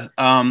 Yeah.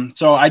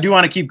 So I do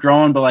want to keep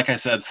growing, but like I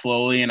said,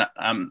 slowly, and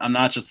I'm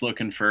not just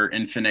looking for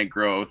infinite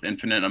growth,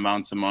 infinite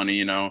amounts of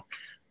money.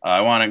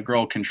 I want to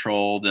grow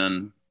controlled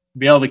and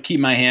be able to keep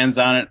my hands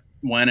on it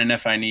when and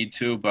if I need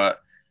to,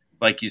 but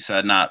like you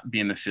said, not be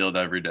in the field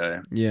every day.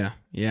 Yeah.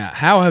 Yeah.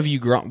 How have you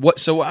grown?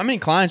 So how many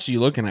clients are you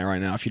looking at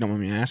right now, if you don't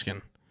mind me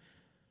asking?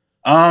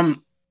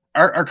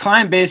 Our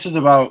client base is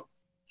about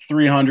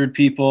 300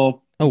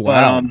 people. Oh,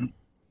 wow.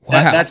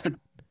 But,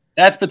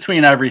 that's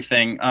between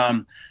everything.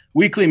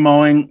 Weekly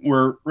mowing,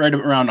 we're right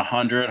around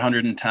 100,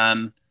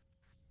 110.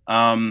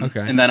 Okay.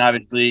 And then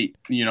obviously,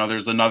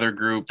 there's another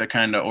group that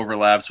kind of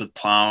overlaps with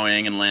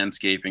plowing and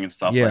landscaping and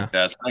stuff like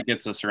that. So that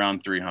gets us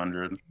around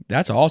 300.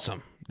 That's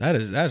awesome. That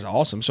is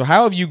awesome. So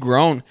how have you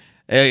grown?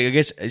 I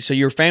guess, so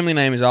your family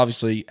name is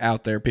obviously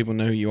out there. People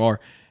know who you are.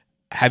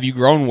 Have you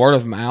grown word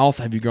of mouth?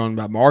 Have you grown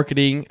by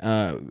marketing?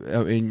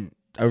 In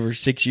over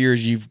 6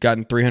 years, you've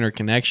gotten 300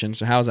 connections.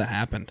 So how's that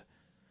happened?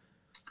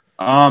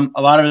 A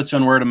lot of it's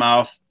been word of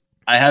mouth.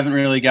 I haven't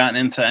really gotten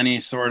into any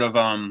sort of,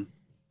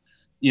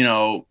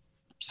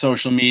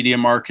 social media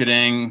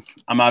marketing.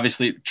 I'm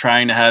obviously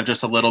trying to have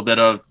just a little bit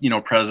of,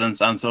 presence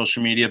on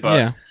social media,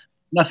 but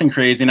nothing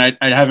crazy. And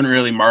I haven't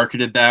really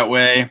marketed that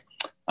way.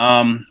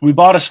 We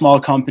bought a small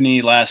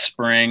company last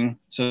spring,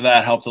 so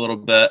that helped a little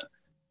bit.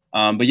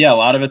 But yeah, a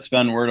lot of it's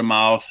been word of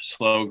mouth,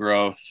 slow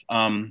growth.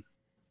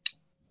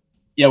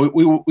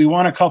 We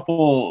won a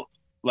couple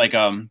like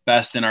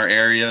best in our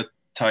area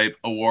type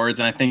awards,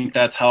 and I think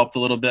that's helped a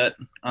little bit.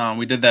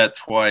 We did that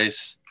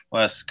twice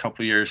last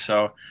couple years,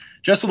 so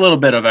just a little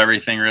bit of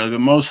everything really,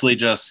 but mostly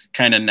just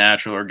kind of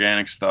natural,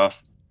 organic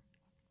stuff.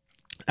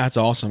 That's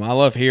awesome. I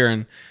love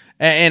hearing,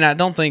 and I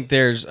don't think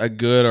there's a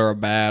good or a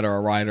bad or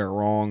a right or a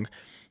wrong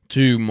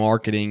to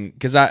marketing,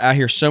 because I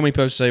hear so many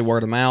folks say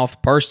word of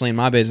mouth. Personally, in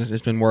my business,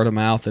 it's been word of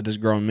mouth that has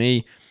grown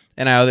me,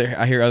 and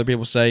I hear other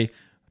people say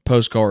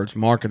postcards,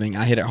 marketing.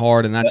 I hit it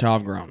hard, and that's how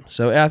I've grown.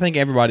 So I think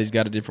everybody's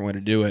got a different way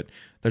to do it.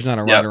 There's not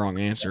a right or wrong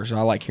answer, so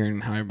I like hearing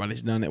how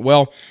everybody's done it.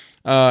 Well,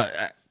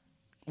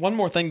 one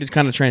more thing to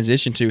kind of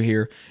transition to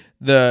here.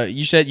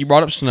 You said you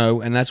brought up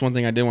snow, and that's one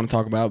thing I did want to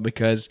talk about,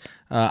 because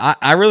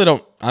I really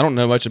don't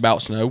know much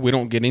about snow. We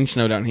don't get any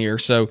snow down here,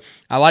 so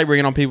I like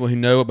bringing on people who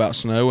know about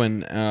snow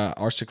and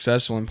are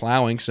successful in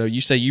plowing. So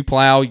you say you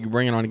plow, you're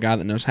bringing on a guy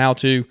that knows how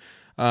to.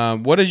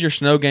 What does your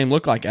snow game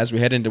look like as we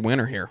head into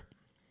winter here?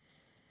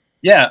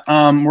 Yeah,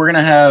 we're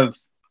gonna have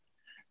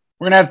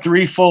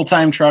 3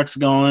 full-time trucks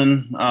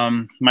going,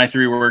 my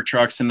 3 work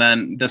trucks, and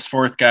then this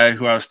 4th guy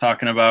who I was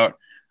talking about,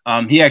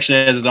 he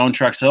actually has his own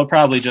truck, so he'll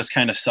probably just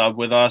kind of sub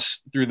with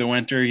us through the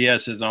winter. He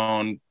has his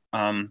own,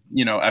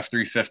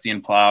 F-350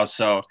 and plows,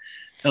 so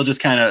he'll just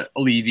kind of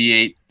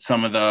alleviate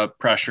some of the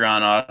pressure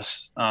on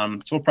us. So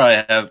we'll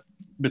probably have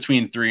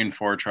between 3 and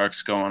 4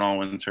 trucks going all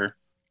winter.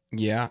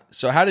 Yeah.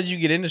 So how did you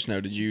get into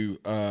snow? Did you,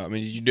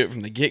 did you do it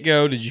from the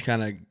get-go? Did you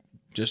kind of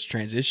just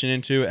transition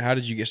into it? How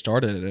did you get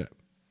started at it?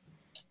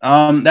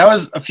 That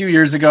was a few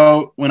years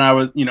ago when I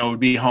was, would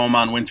be home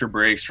on winter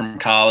breaks from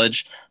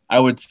college. I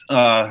would,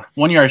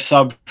 one year I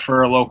subbed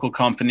for a local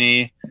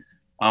company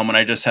when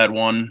I just had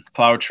one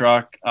plow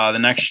truck. The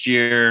next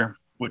year,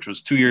 which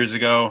was 2 years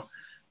ago,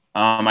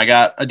 I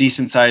got a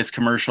decent sized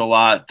commercial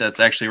lot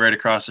that's actually right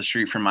across the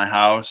street from my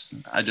house.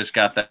 I just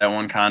got that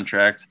one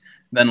contract.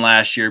 Then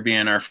last year,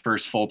 being our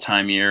first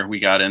full-time year, we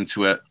got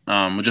into it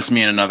with just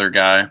me and another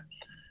guy.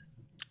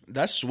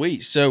 That's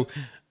sweet. So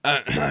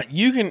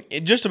you can,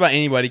 just about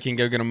anybody can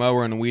go get a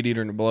mower and a weed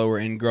eater and a blower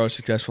and grow a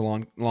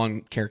successful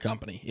lawn care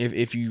company.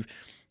 If you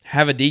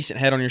have a decent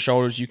head on your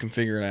shoulders, you can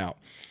figure it out.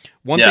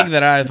 One thing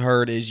that I've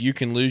heard is you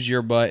can lose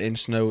your butt in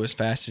snow as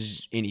fast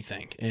as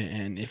anything.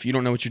 And if you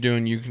don't know what you're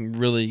doing, you can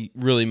really,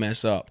 really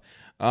mess up.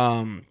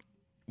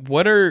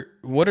 What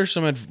is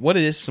some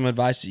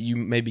advice that you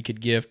maybe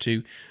could give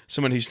to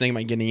someone who's thinking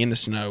about getting into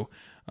snow?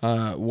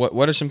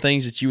 What are some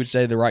things that you would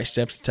say the right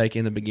steps to take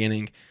in the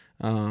beginning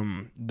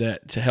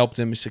that to help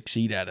them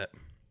succeed at it?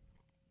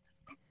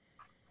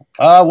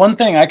 One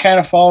thing I kind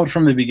of followed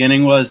from the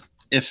beginning was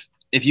if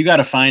you got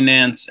to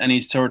finance any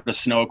sort of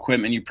snow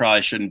equipment, you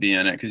probably shouldn't be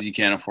in it because you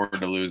can't afford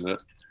to lose it.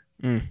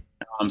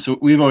 So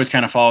we've always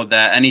kind of followed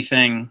that.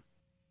 Anything,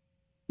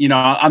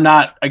 I'm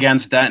not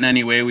against that in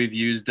any way. We've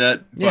used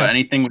it, but Yeah.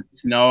 anything with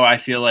snow, I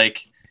feel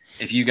like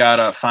if you got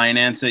to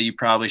finance it, you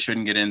probably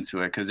shouldn't get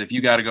into it. Because if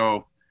you got to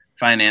go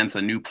finance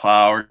a new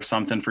plow or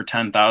something for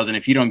 $10,000,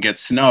 if you don't get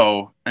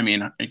snow, I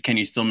mean, can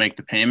you still make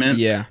the payment?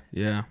 Yeah.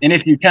 Yeah. And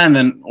if you can,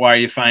 then why are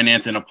you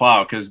financing a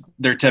plow? Because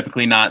they're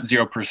typically not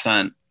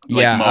 0%.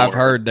 Yeah. I've mower.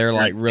 heard they're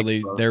like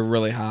they're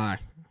really high.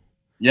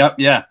 Yep.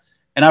 Yeah.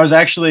 And I was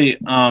actually,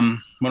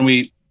 when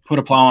we put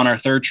a plow on our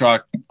third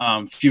truck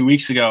a few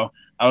weeks ago,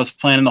 I was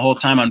planning the whole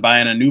time on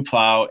buying a new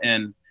plow,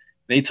 and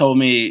they told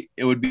me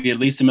it would be at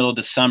least the middle of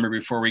December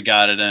before we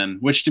got it in,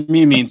 which to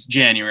me means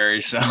January.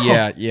 So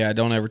Yeah. Yeah.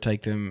 Don't ever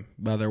take them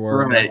by their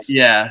word. right.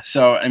 Yeah.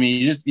 So, I mean,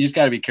 you just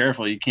got to be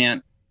careful. You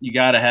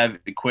got to have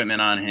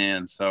equipment on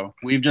hand. So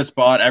we've just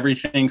bought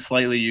everything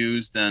slightly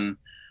used, and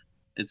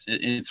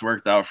it's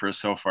worked out for us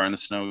so far in the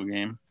snow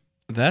game.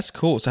 That's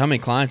cool. So how many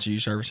clients are you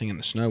servicing in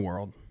the snow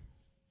world?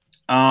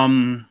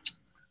 I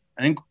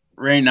think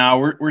right now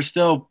we're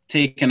still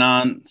taking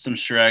on some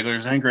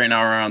stragglers. I think right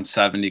now we're around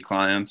 70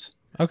 clients.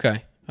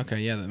 Okay.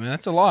 Yeah, man,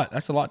 that's a lot.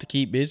 That's a lot to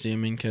keep busy. I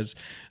mean, because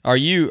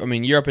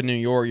you're up in New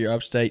York, you're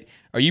upstate.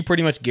 Are you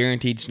pretty much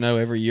guaranteed snow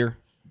every year?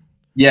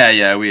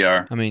 Yeah, we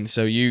are. I mean,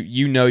 so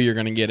you know you're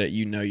going to get it.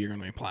 You know you're going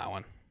to be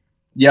plowing.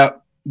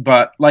 Yep.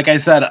 But like I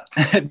said,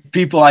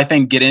 people I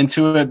think get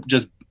into it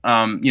just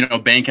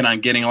banking on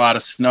getting a lot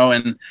of snow,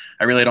 and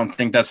I really don't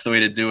think that's the way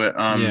to do it.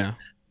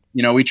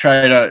 Yeah. We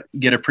try to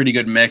get a pretty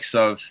good mix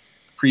of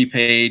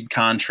prepaid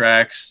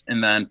contracts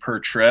and then per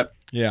trip.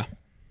 Yeah.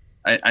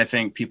 I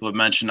think people have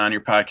mentioned on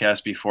your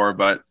podcast before,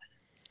 but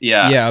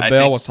yeah. Yeah,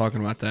 Bell was talking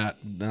about that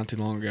not too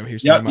long ago. He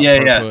was talking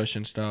about per push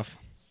and stuff.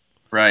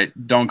 Right.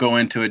 Don't go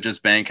into it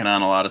just banking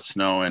on a lot of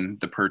snow and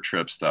the per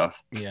trip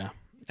stuff. Yeah.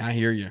 I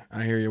hear you.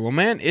 Well,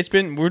 man,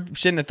 we're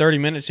sitting at 30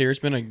 minutes here. It's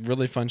been a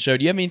really fun show.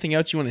 Do you have anything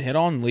else you want to hit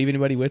on and leave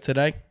anybody with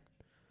today?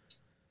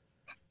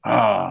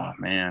 Oh,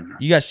 man.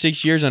 You got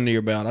 6 years under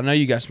your belt. I know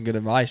you got some good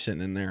advice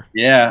sitting in there.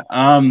 Yeah.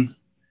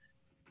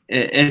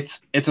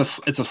 It's a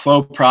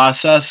slow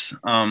process.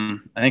 I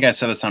think I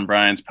said this on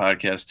Brian's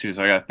podcast too,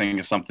 so I got to think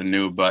of something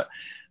new. But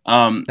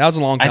that was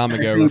a long time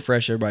ago.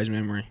 Refresh everybody's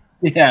memory.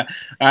 Yeah,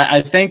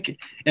 I think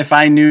if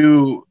I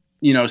knew,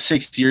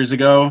 6 years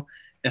ago,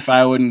 if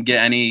I wouldn't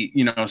get any,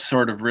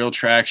 sort of real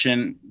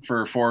traction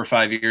for 4 or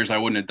 5 years, I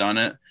wouldn't have done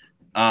it.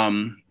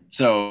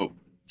 So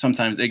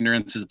sometimes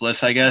ignorance is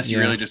bliss, I guess. You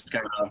really just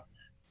gotta,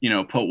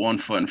 put one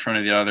foot in front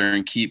of the other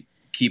and keep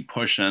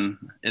pushing.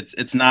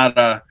 It's not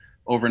a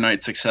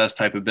overnight success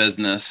type of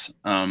business.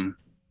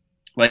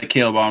 Like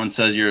Caleb Bauman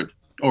says, you're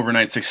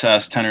overnight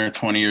success 10 or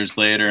 20 years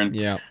later. And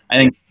yeah, I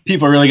think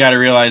people really got to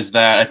realize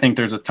that. I think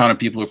there's a ton of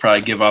people who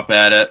probably give up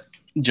at it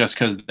just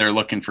because they're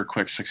looking for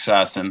quick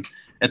success, and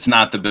it's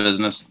not the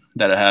business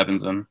that it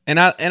happens in. And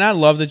I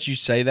love that you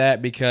say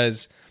that,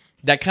 because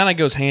that kind of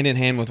goes hand in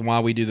hand with why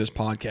we do this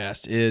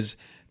podcast, is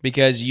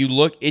because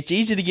it's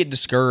easy to get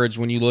discouraged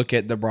when you look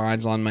at the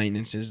Brian's Lawn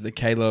Maintenances, the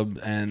Caleb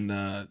and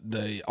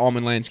the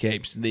Almond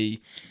Landscapes,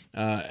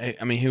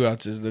 who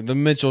else is there? The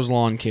Mitchell's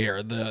Lawn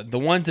Care, the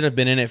ones that have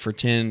been in it for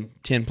 10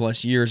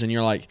 plus years, and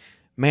you're like,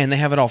 man, they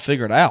have it all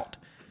figured out.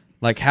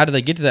 Like, how do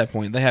they get to that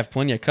point? They have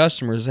plenty of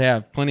customers, they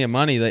have plenty of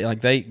money,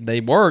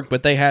 they work,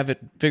 but they have it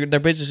figured, their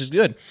business is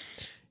good.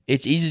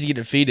 It's easy to get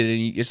defeated,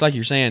 and it's like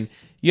you're saying,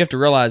 you have to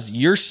realize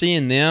you're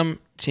seeing them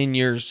 10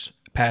 years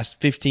past,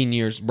 15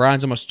 years.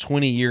 Brian's almost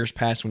 20 years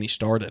past when he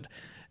started,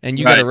 and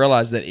you got to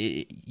realize that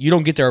you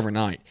don't get there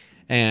overnight.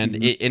 And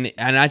and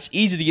it's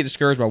easy to get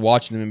discouraged by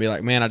watching them and be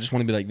like, man, I just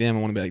want to be like them. I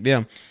want to be like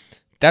them.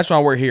 That's why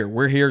we're here.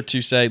 We're here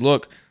to say,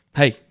 look,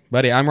 hey,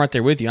 buddy, I'm right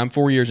there with you. I'm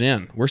 4 years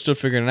in. We're still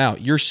figuring it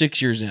out. You're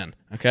 6 years in.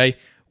 Okay,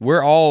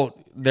 we're all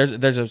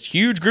there's a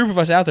huge group of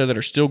us out there that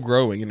are still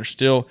growing and are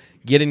still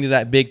getting to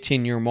that big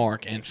 10-year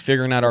mark and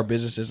figuring out our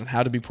businesses and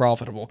how to be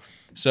profitable.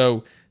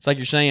 So it's like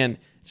you're saying,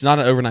 it's not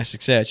an overnight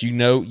success. You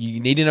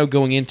need to know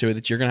going into it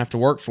that you're going to have to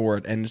work for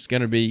it, and it's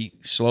going to be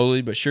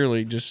slowly but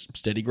surely just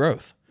steady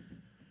growth.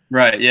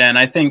 Right. Yeah. And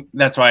I think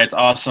that's why it's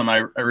awesome. I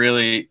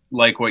really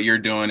like what you're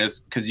doing, is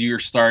because you're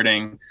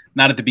starting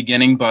not at the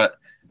beginning, but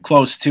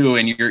close to,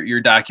 and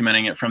you're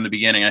documenting it from the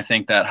beginning. I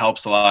think that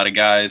helps a lot of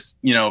guys,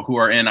 who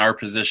are in our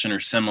position or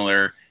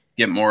similar,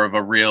 get more of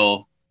a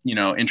real,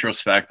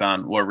 introspect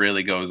on what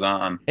really goes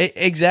on.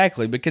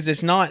 Exactly. Because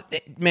it's not,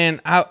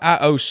 man, I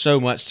owe so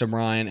much to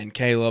Brian and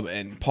Caleb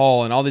and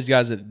Paul and all these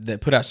guys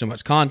that put out so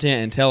much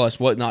content and tell us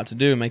what not to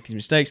do and make these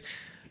mistakes.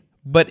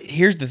 But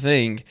here's the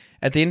thing.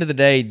 At the end of the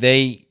day,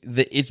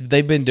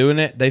 they've been doing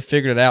it. They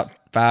figured it out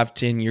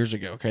 5-10 years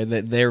ago. Okay,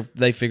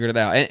 they figured it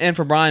out. And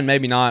for Brian,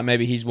 maybe not.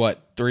 Maybe he's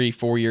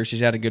 3-4 years.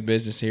 He's had a good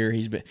business here.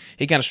 He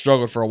kind of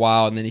struggled for a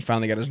while, and then he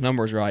finally got his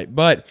numbers right.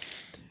 But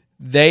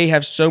they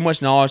have so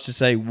much knowledge to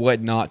say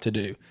what not to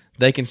do.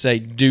 They can say,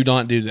 do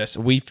not do this.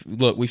 We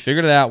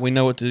figured it out. We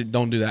know what to do.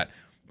 Don't do that.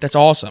 That's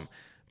awesome.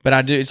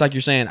 But it's like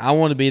you're saying, I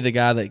want to be the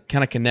guy that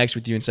kind of connects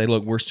with you and say,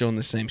 look, we're still in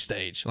the same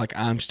stage. Like,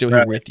 I'm still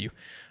here with you.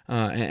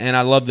 And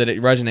I love that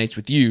it resonates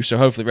with you, so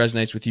hopefully it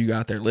resonates with you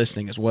out there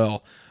listening as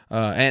well.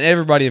 and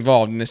everybody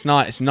involved. And it's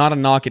not a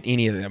knock at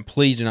any of them.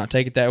 Please do not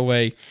take it that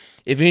way.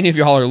 If any of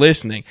y'all are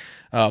listening,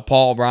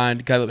 Paul,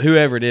 Brian, Caleb,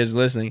 whoever it is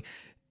listening,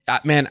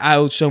 I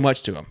owe so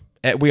much to them.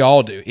 We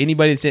all do.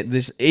 Anybody that's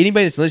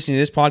listening to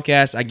this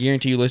podcast, I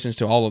guarantee you listens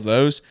to all of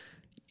those.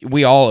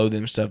 We all owe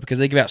them stuff because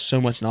they give out so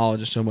much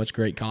knowledge and so much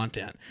great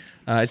content.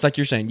 It's like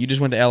you're saying, you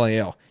just went to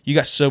LAL. You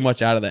got so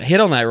much out of that.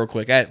 Hit on that real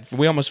quick.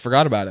 We almost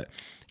forgot about it.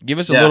 Give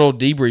us a little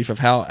debrief of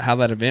how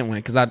that event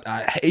went, because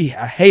I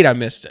hate I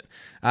missed it.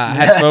 I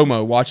had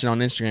FOMO watching on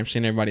Instagram,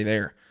 seeing everybody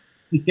there.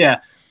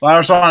 Yeah. Well, I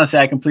just want to say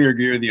I completely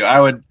agree with you. I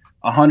would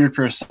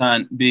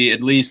 100% be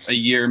at least a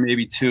year,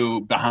 maybe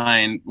two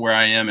behind where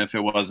I am if it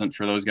wasn't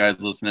for those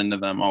guys listening to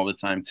them all the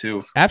time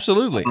too.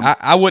 Absolutely.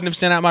 I wouldn't have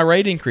sent out my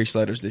rate increase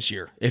letters this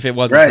year if it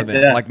wasn't for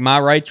them. Yeah. Like, my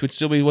rates would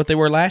still be what they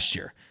were last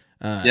year.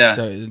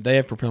 So they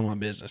have propelled my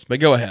business. But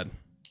go ahead.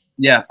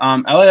 Yeah.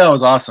 LAL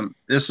was awesome.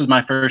 This was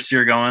my first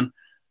year going.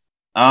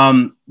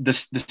 The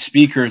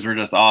speakers were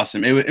just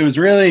awesome. It was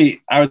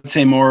really, I would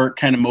say, more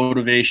kind of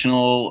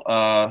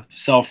motivational,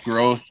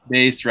 self-growth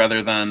based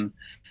rather than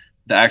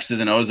the X's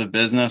and O's of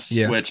business,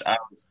 which I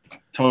was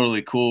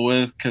totally cool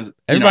with, because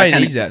everybody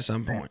needs that at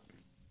some point.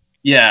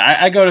 Yeah,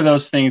 I go to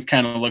those things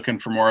kind of looking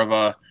for more of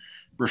a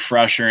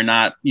refresher,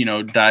 not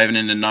diving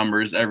into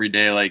numbers every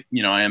day like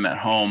I am at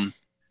home.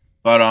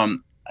 But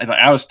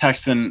I was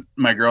texting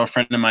my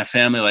girlfriend and my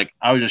family, like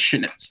I was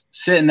just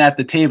sitting at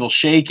the table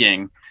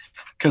shaking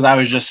because I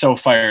was just so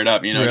fired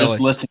up, Really? Just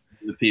listening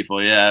to the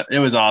people. Yeah, it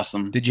was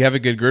awesome. Did you have a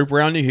good group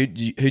around you? Who'd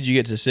you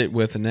get to sit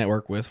with and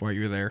network with while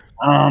you were there?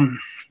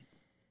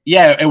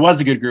 Yeah, it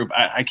was a good group.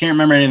 I can't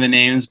remember any of the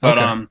names, but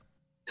a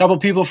couple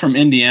people from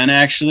Indiana,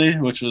 actually,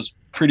 which was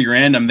pretty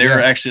random. They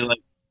were actually like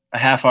a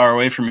half hour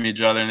away from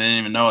each other, and they didn't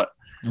even know it.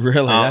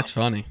 Really? That's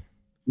funny.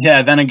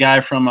 Yeah, then a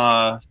guy from,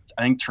 I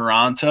think,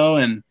 Toronto,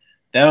 and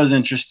that was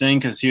interesting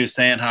because he was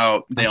saying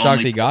how they I'm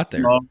shocked he got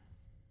there. What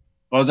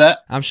was that?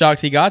 I'm shocked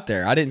he got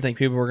there. I didn't think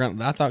people were going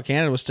to – I thought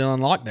Canada was still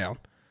in lockdown.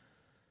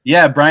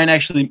 Yeah, Brian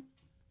actually –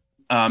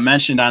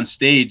 mentioned on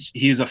stage,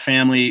 he was a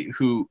family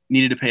who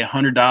needed to pay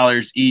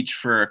 $100 each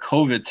for a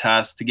COVID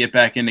test to get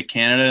back into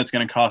Canada. It's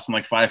going to cost them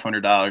like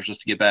 $500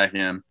 just to get back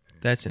in.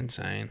 That's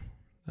insane.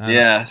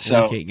 Yeah,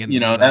 so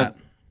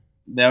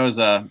that was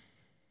a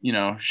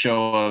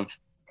show of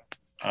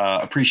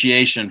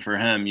appreciation for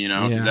him.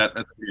 Because that's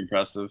pretty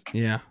impressive.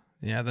 Yeah,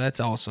 that's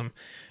awesome.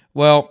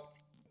 Well,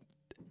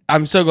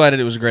 I'm so glad that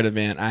it was a great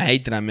event. I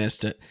hate that I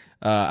missed it.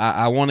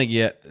 I want to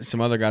get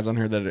some other guys on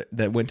here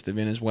that went to the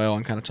event as well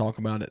and kind of talk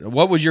about it.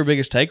 What was your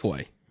biggest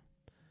takeaway?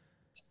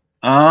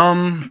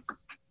 I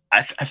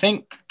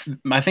think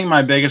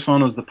my biggest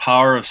one was the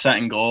power of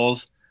setting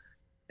goals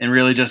and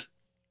really just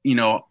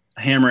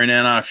hammering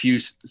in on a few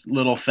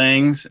little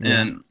things,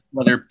 and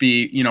whether it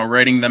be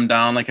writing them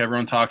down like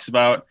everyone talks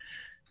about,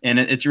 and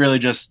it's really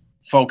just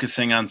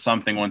focusing on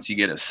something once you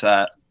get it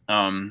set.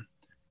 It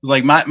was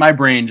like my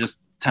brain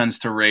just tends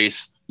to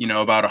race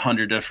about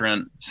 100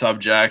 different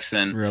subjects,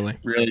 and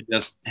really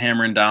just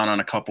hammering down on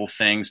a couple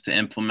things to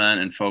implement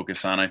and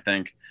focus on. I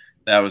think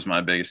that was my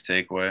biggest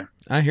takeaway.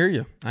 I hear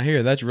you.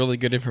 That's really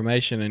good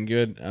information and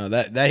good.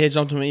 That hits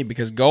on to me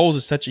because goals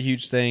is such a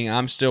huge thing.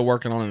 I'm still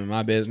working on them in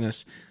my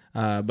business,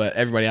 but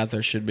everybody out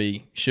there should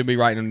be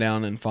writing them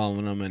down and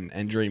following them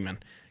and dreaming,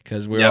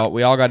 because we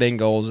all got end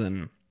goals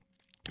and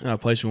a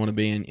place we want to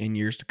be in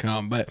years to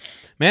come. But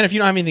man, if you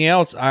don't have anything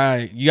else,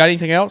 you got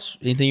anything else?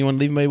 Anything you want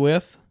to leave me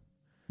with?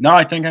 No,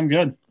 I think I'm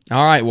good.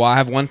 All right. Well, I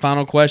have one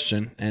final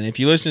question, and if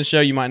you listen to the show,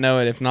 you might know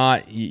it. If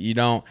not, you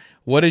don't.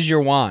 What is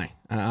your why?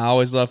 I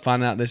always love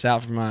finding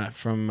out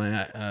from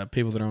my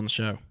people that are on the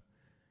show.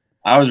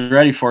 I was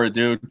ready for it,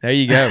 dude. There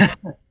you go.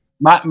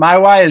 my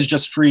why is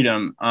just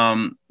freedom.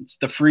 It's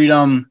the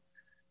freedom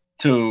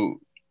to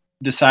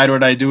decide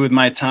what I do with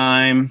my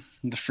time,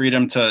 the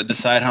freedom to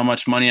decide how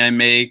much money I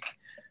make,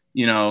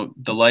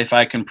 the life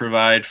I can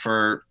provide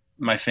for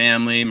my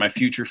family, my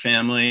future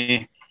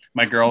family,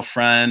 my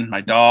girlfriend,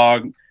 my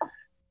dog,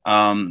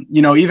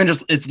 even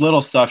just it's little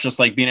stuff, just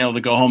like being able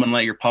to go home and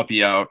let your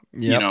puppy out,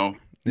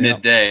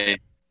 midday.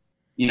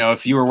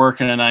 If you were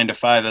working a 9 to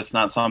 5, that's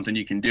not something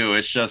you can do.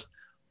 It's just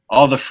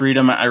all the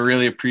freedom I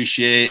really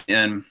appreciate.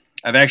 And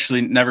I've actually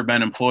never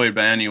been employed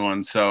by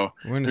anyone, so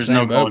there's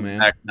no going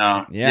back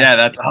now. Yeah,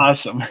 that's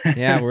awesome.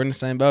 Yeah, we're in the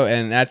same boat,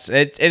 and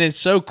it's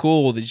so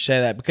cool that you say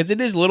that, because it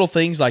is little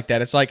things like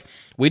that. It's like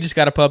we just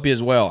got a puppy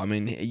as well. I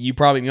mean, you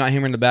might hear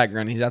him in the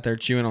background; he's out there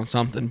chewing on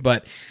something.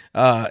 But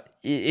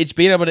it's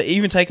being able to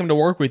even take him to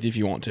work with you if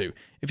you want to.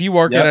 If you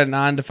work at a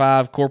 9 to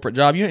 5 corporate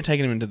job, you ain't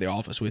taking him into the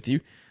office with you.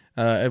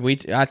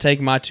 I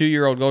take my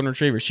 2-year-old golden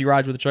retriever. She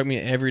rides with the truck with me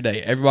every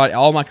day.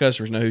 All my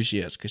customers know who she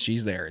is because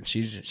she's there and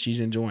she's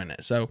enjoying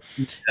it. So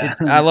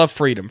I love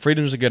freedom.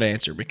 Freedom is a good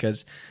answer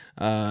because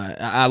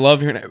I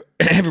love hearing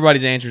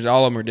everybody's answers.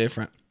 All of them are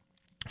different.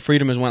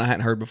 Freedom is one I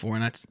hadn't heard before,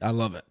 and I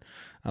love it.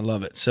 I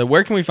love it. So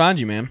where can we find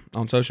you, man,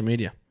 on social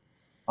media?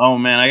 Oh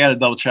man, I got to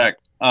double check.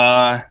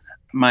 My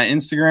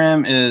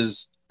Instagram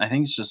is, I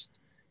think it's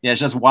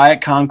just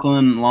Wyatt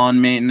Conklin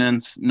Lawn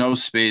Maintenance, no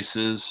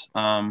spaces,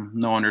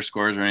 no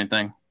underscores or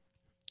anything.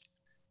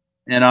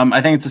 And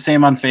I think it's the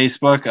same on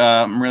Facebook.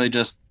 I'm really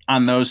just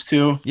on those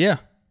two. Yeah.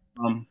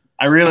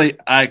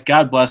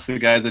 God bless the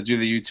guys that do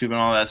the YouTube and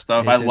all that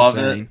stuff. I love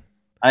it.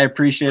 I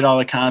appreciate all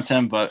the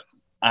content, but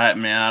I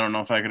don't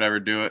know if I could ever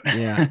do it.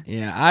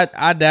 Yeah.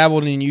 I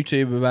dabbled in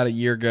YouTube about a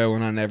year ago,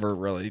 and I never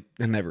really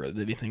did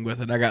anything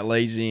with it. I got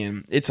lazy,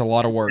 and it's a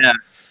lot of work. Yeah.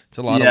 It's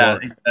a lot of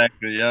work.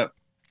 Exactly. Yep.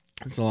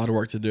 It's a lot of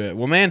work to do it.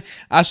 Well, man,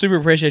 I super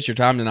appreciate your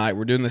time tonight.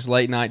 We're doing this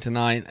late night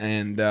tonight,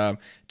 and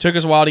took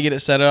us a while to get it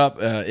set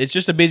up. It's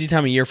just a busy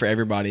time of year for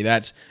everybody.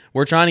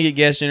 We're trying to get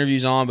guest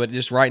interviews on, but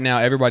just right now,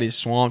 everybody's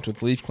swamped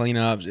with leaf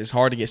cleanups. It's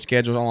hard to get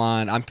scheduled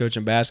online. I'm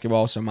coaching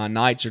basketball, so my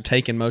nights are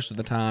taken most of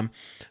the time.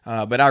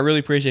 But I really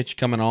appreciate you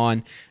coming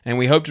on, and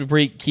we hope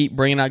to keep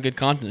bringing out good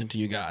content to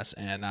you guys.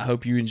 And I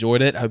hope you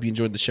enjoyed it. I hope you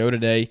enjoyed the show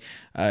today.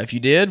 If you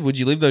did, would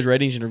you leave those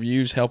ratings and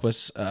reviews? Help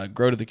us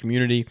grow to the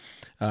community.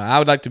 I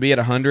would like to be at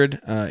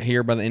 100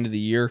 here by the end of the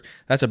year.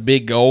 That's a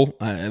big goal.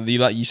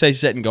 You say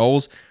setting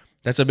goals.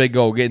 That's a big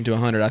goal, getting to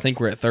 100. I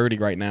think we're at 30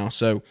 right now.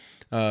 So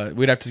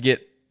we'd have to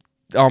get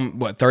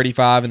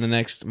 35 in the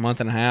next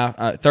month and a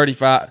half.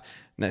 35.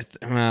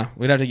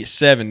 We'd have to get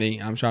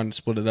 70. I'm trying to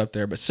split it up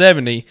there, but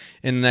 70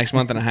 in the next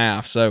month and a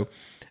half. So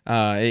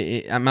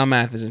my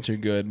math isn't too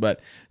good, but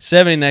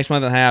 70 next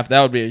month and a half,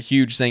 that would be a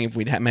huge thing if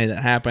we'd made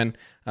that happen.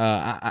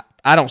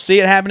 I don't see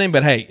it happening,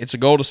 but hey, it's a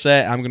goal to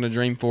set. I'm going to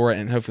dream for it,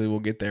 and hopefully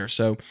we'll get there.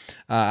 So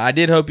I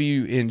did hope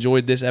you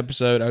enjoyed this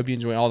episode. I hope you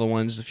enjoy all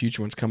the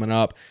future ones coming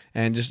up.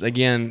 And just,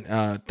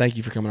 again, thank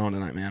you for coming on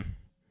tonight, man.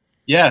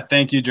 Yeah,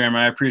 thank you, Jeremy.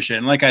 I appreciate it.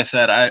 And like I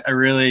said, I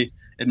really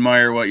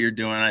admire what you're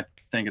doing. I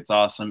think it's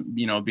awesome,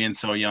 being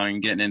so young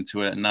and getting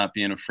into it and not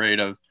being afraid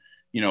of,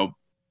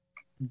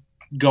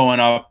 going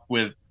up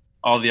with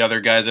all the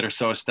other guys that are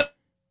so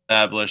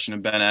established and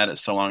have been at it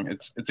so long.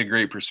 It's a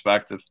great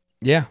perspective.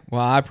 Yeah,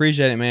 well, I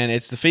appreciate it, man.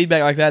 It's the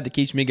feedback like that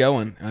keeps me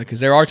going,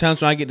 because there are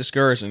times when I get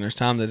discouraged, and there's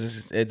times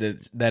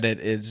that it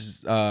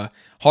is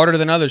harder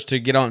than others to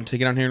get on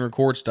here and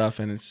record stuff,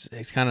 and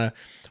it's kind of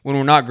when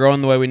we're not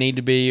growing the way we need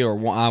to be or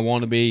I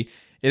want to be.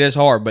 It is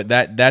hard, but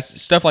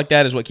that's stuff like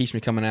that is what keeps me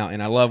coming out,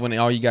 and I love when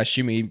all you guys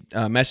shoot me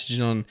messages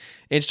on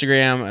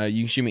Instagram.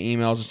 You can shoot me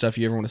emails and stuff if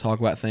you ever want to talk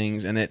about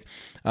things, and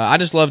I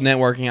just love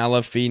networking. I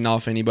love feeding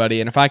off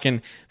anybody, and if I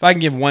can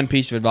give one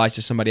piece of advice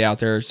to somebody out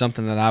there,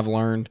 something that I've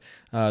learned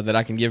that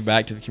I can give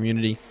back to the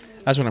community,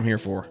 that's what I'm here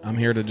for. I'm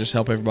here to just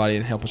help everybody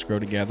and help us grow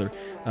together,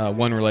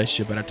 one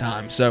relationship at a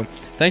time. So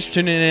thanks for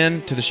tuning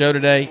in to the show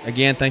today.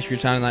 Again, thanks for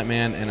your time tonight,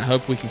 man, and I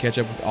hope we can catch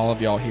up with all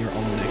of y'all here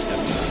on the next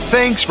episode.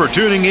 Thanks for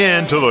tuning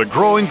in to the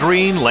Growing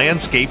Green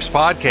Landscapes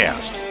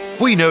podcast.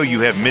 We know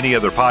you have many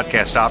other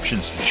podcast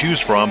options to choose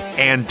from,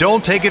 and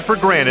don't take it for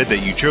granted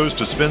that you chose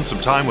to spend some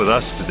time with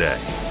us today.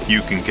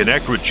 You can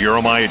connect with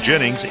Jeremiah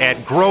Jennings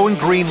at Growing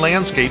Green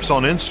Landscapes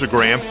on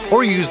Instagram,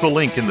 or use the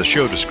link in the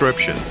show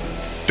description.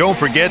 Don't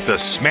forget to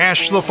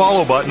smash the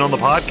follow button on the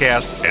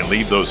podcast and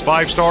leave those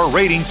 5-star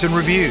ratings and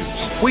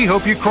reviews. We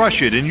hope you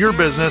crush it in your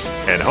business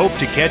and hope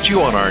to catch you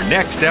on our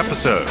next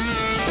episode.